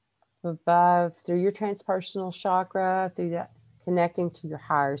above through your transpersonal chakra, through that connecting to your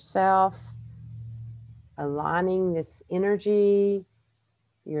higher self, aligning this energy,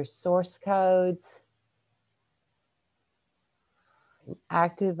 your source codes, and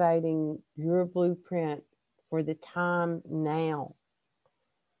activating your blueprint for the time now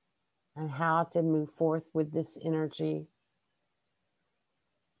and how to move forth with this energy.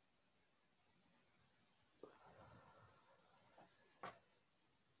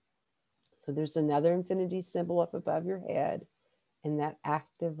 So there's another infinity symbol up above your head, and that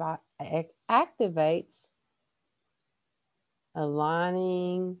activates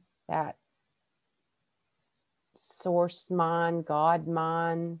aligning that source mind, God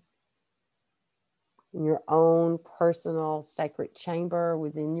mind, in your own personal sacred chamber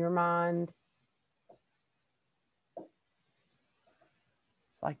within your mind. It's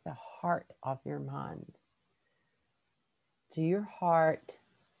like the heart of your mind. To your heart,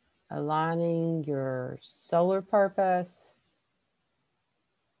 aligning your solar purpose,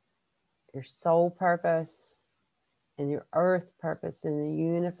 your soul purpose, and your earth purpose in the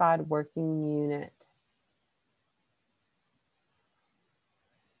unified working unit.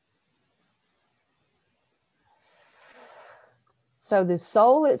 So the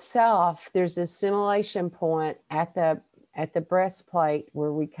soul itself, there's a assimilation point at the breastplate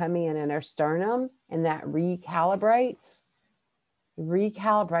where we come in and our sternum, and that recalibrates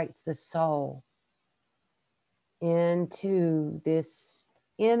the soul into this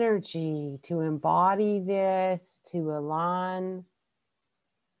energy to embody this, to align.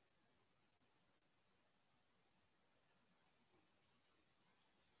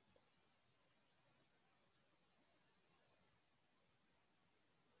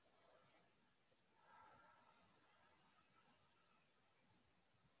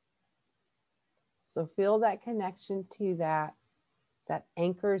 So feel that connection to that. That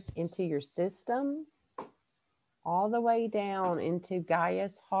anchors into your system, all the way down into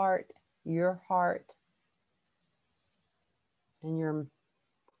Gaia's heart, your heart, and your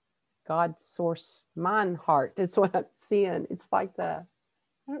God source mind heart is what I'm seeing. It's like I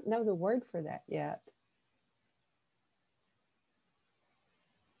don't know the word for that yet.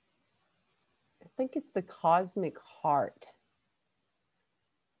 I think it's the cosmic heart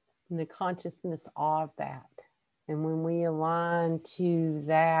and the consciousness of that. And when we align to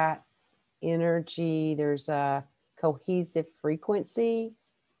that energy, there's a cohesive frequency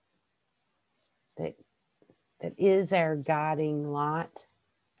that is our guiding light,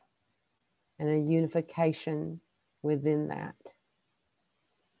 and a unification within that.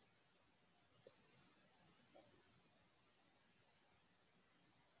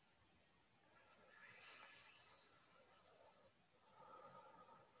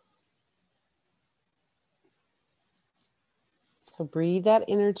 So breathe that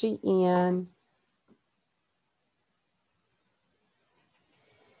energy in.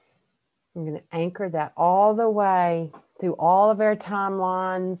 I'm going to anchor that all the way through all of our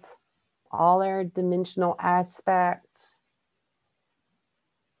timelines, all our dimensional aspects.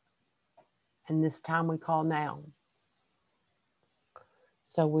 And this time we call now.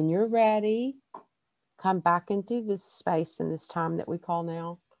 So when you're ready, come back into this space and this time that we call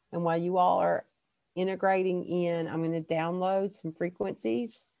now. And while you all are integrating in, I'm going to download some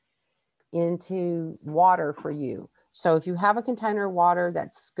frequencies into water for you. So if you have a container of water,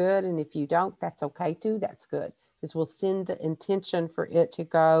 that's good. And if you don't, that's okay too. That's good. Because we'll send the intention for it to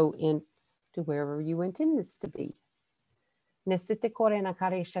go into wherever you intend this to be.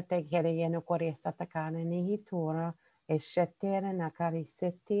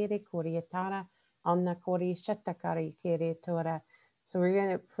 So we're going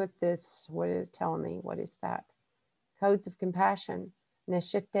to put this, what is it telling me? What is that? Codes of compassion.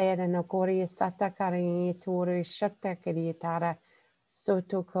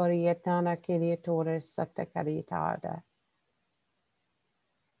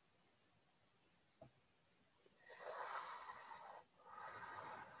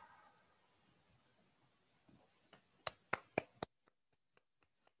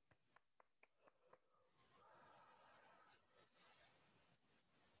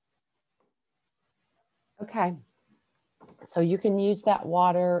 Okay. So you can use that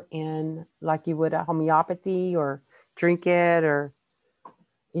water in like you would a homeopathy, or drink it, or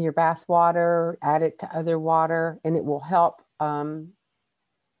in your bath water, add it to other water, and it will help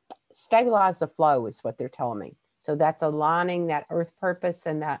stabilize the flow is what they're telling me. So that's aligning that earth purpose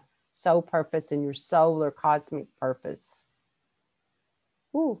and that soul purpose and your solar cosmic purpose.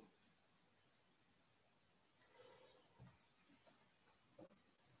 Ooh.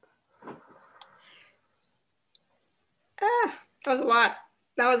 That was a lot.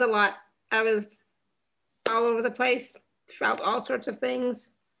 That was a lot. I was all over the place, felt all sorts of things.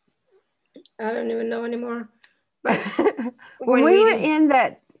 I don't even know anymore. But when we were in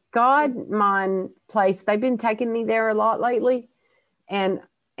that God mind place, they've been taking me there a lot lately. And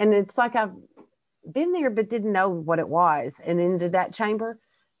it's like I've been there but didn't know what it was, and into that chamber.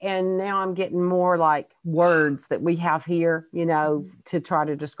 And now I'm getting more like words that we have here, you know, to try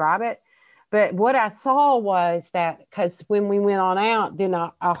to describe it. But what I saw was that, because when we went on out, then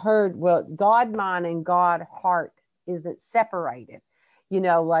I heard, well, God mind and God heart isn't separated. you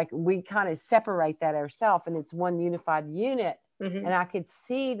know, like we kind of separate that ourselves and it's one unified unit. Mm-hmm. And I could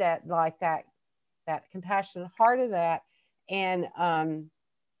see that, like that compassionate heart of that. And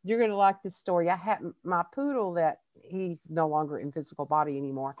you're going to like this story. I had my poodle, that he's no longer in physical body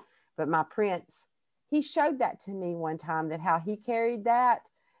anymore, but my Prince, he showed that to me one time, that how he carried that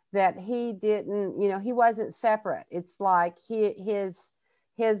he didn't, you know, he wasn't separate. It's like his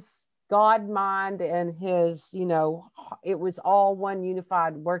God mind and his, you know, it was all one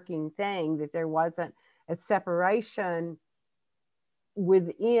unified working thing, that there wasn't a separation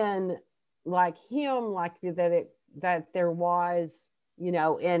within like him, like that there was, you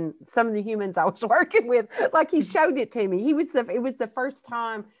know, in some of the humans I was working with, like he showed it to me. It was the first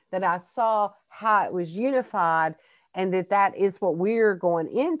time that I saw how it was unified, and that is what we're going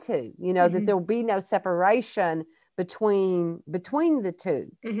into, you know, that there'll be no separation between the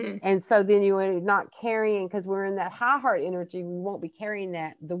two. And so then you are not carrying, because we're in that high heart energy, we won't be carrying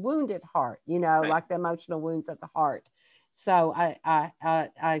the wounded heart, you know, like the emotional wounds of the heart. So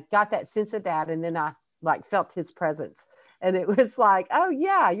I got that sense of that, and then I like felt his presence, and it was like, oh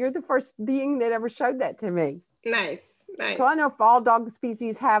yeah, you're the first being that ever showed that to me. Nice. So I know if all dog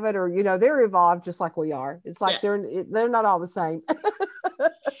species have it, or, you know, they're evolved just like we are. It's like they're not all the same.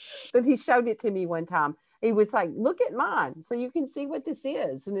 But he showed it to me one time. He was like, look at mine so you can see what this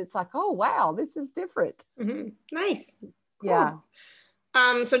is. And it's like, oh wow, this is different. Nice. Cool.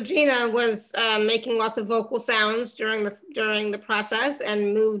 Yeah. So Gina was making lots of vocal sounds during the process,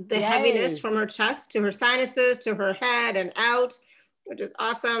 and moved the heaviness from her chest to her sinuses to her head and out, which is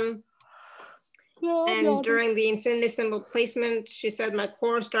awesome. And during the infinity symbol placement, she said my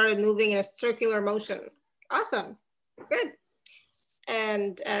core started moving in a circular motion. Awesome. Good.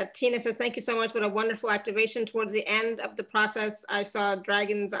 And Tina says, thank you so much. What a wonderful activation. Towards the end of the process, I saw a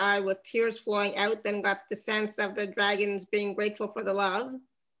dragon's eye with tears flowing out, then got the sense of the dragons being grateful for the love.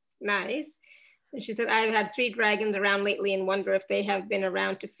 Nice. And she said, I've had 3 dragons around lately and wonder if they have been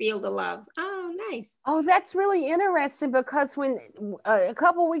around to feel the love. Oh, nice. Oh, that's really interesting, because when a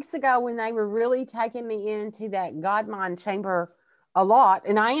couple weeks ago, when they were really taking me into that God mind chamber a lot,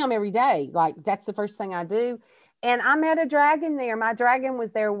 and I am every day, like that's the first thing I do. And I met a dragon there. My dragon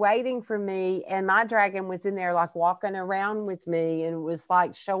was there waiting for me. And my dragon was in there like walking around with me, and it was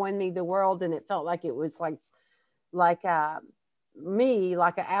like showing me the world. And it felt like it was like me,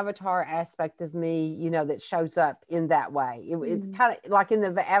 like an avatar aspect of me, you know, that shows up in that way. It's kind of like in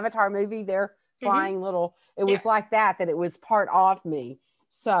the Avatar movie, they're flying little, it was like that it was part of me.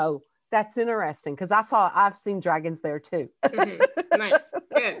 So that's interesting, because I've seen dragons there too. Nice.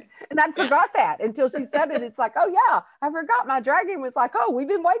 Good. And I forgot that until she said it. It's like, oh yeah, I forgot my dragon was like, oh, we've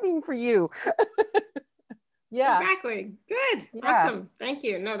been waiting for you. Yeah. Exactly. Good. Yeah. Awesome. Thank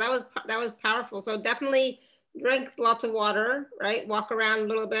you. No, that was powerful. So definitely drink lots of water, right? Walk around a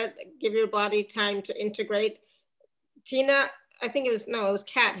little bit, give your body time to integrate. Tina, I think it was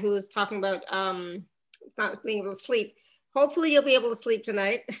Kat who was talking about not being able to sleep. Hopefully you'll be able to sleep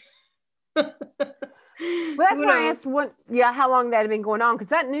tonight. Well, that's why I asked how long that had been going on, because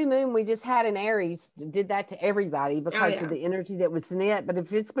that new moon we just had in Aries did that to everybody because of the energy that was in it. But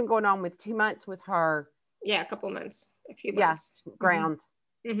if it's been going on with 2 months with her, a couple months, a few months. Ground.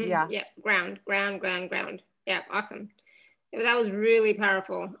 Yeah, ground. Yeah, awesome. That was really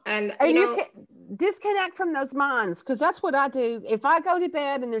powerful. And you can disconnect from those minds, because that's what I do. If I go to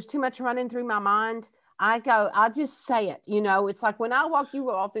bed and there's too much running through my mind, I'll just say it, you know. It's like when I walk you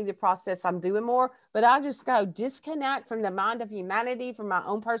all through the process, I'm doing more, but I just go disconnect from the mind of humanity, from my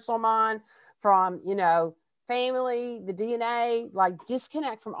own personal mind, from, you know, family, the DNA, like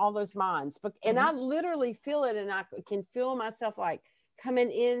disconnect from all those minds. But and I literally feel it, and I can feel myself like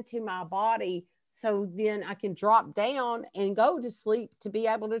coming into my body. So then I can drop down and go to sleep to be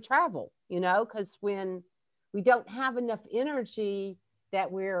able to travel, you know, because when we don't have enough energy, that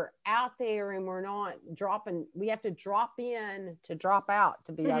we're out there and we're not dropping, we have to drop in to drop out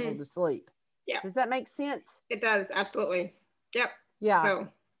to be able to sleep. Yeah. Does that make sense? It does. Absolutely. Yep. Yeah. So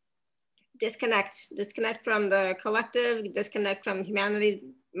disconnect from the collective, disconnect from humanity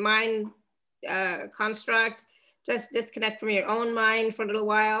mind construct, just disconnect from your own mind for a little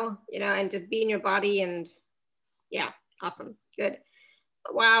while, you know, and just be in your body. And yeah, awesome. Good.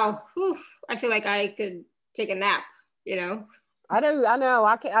 Wow. Whew. I feel like I could take a nap, you know. I know.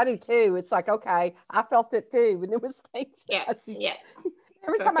 I do too. It's like, okay, I felt it too. And it was things. Yeah.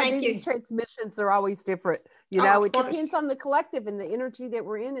 Every time I do these transmissions, they're always different. You know, it depends on the collective and the energy that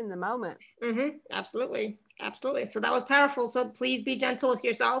we're in the moment. Absolutely. So that was powerful. So please be gentle with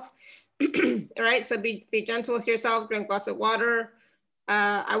yourself. All right. So be gentle with yourself. Drink lots of water.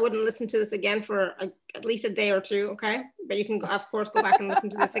 I wouldn't listen to this again for at least a day or two, okay? But you can, of course, go back and listen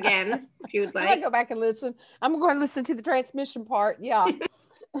to this again if you would like. I go back and listen. I'm going to listen to the transmission part. Yeah.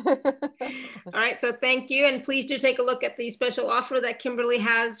 All right, so thank you. And please do take a look at the special offer that Kimberly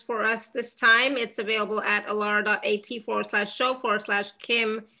has for us this time. It's available at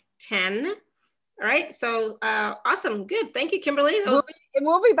alara.at/show/Kim10. All right, so awesome, good. Thank you, Kimberly.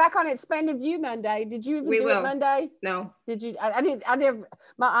 We'll be back on Expanded View Monday. Did you even do it Monday? No. Did you? I didn't.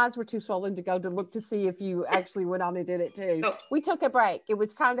 My eyes were too swollen to go to look to see if you actually went on and did it too. Nope. We took a break. It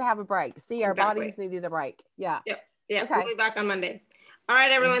was time to have a break. See, our bodies needed a break. Yeah. Yep. Yeah. Okay. We'll be back on Monday. All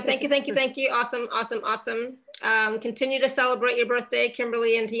right, everyone. Thank you. Thank you. Thank you. Awesome. Awesome. Awesome. Continue to celebrate your birthday,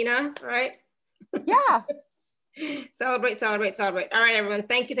 Kimberly and Tina. All right. Yeah. Celebrate, celebrate, celebrate. All right, everyone.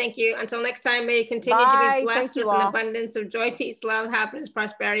 Thank you. Thank you. Until next time, may you continue to be blessed with an abundance of joy, peace, love, happiness,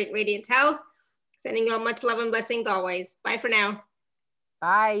 prosperity, and radiant health. Sending you all much love and blessings always. Bye for now.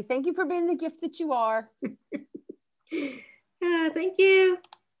 Bye. Thank you for being the gift that you are. Thank you.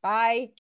 Bye.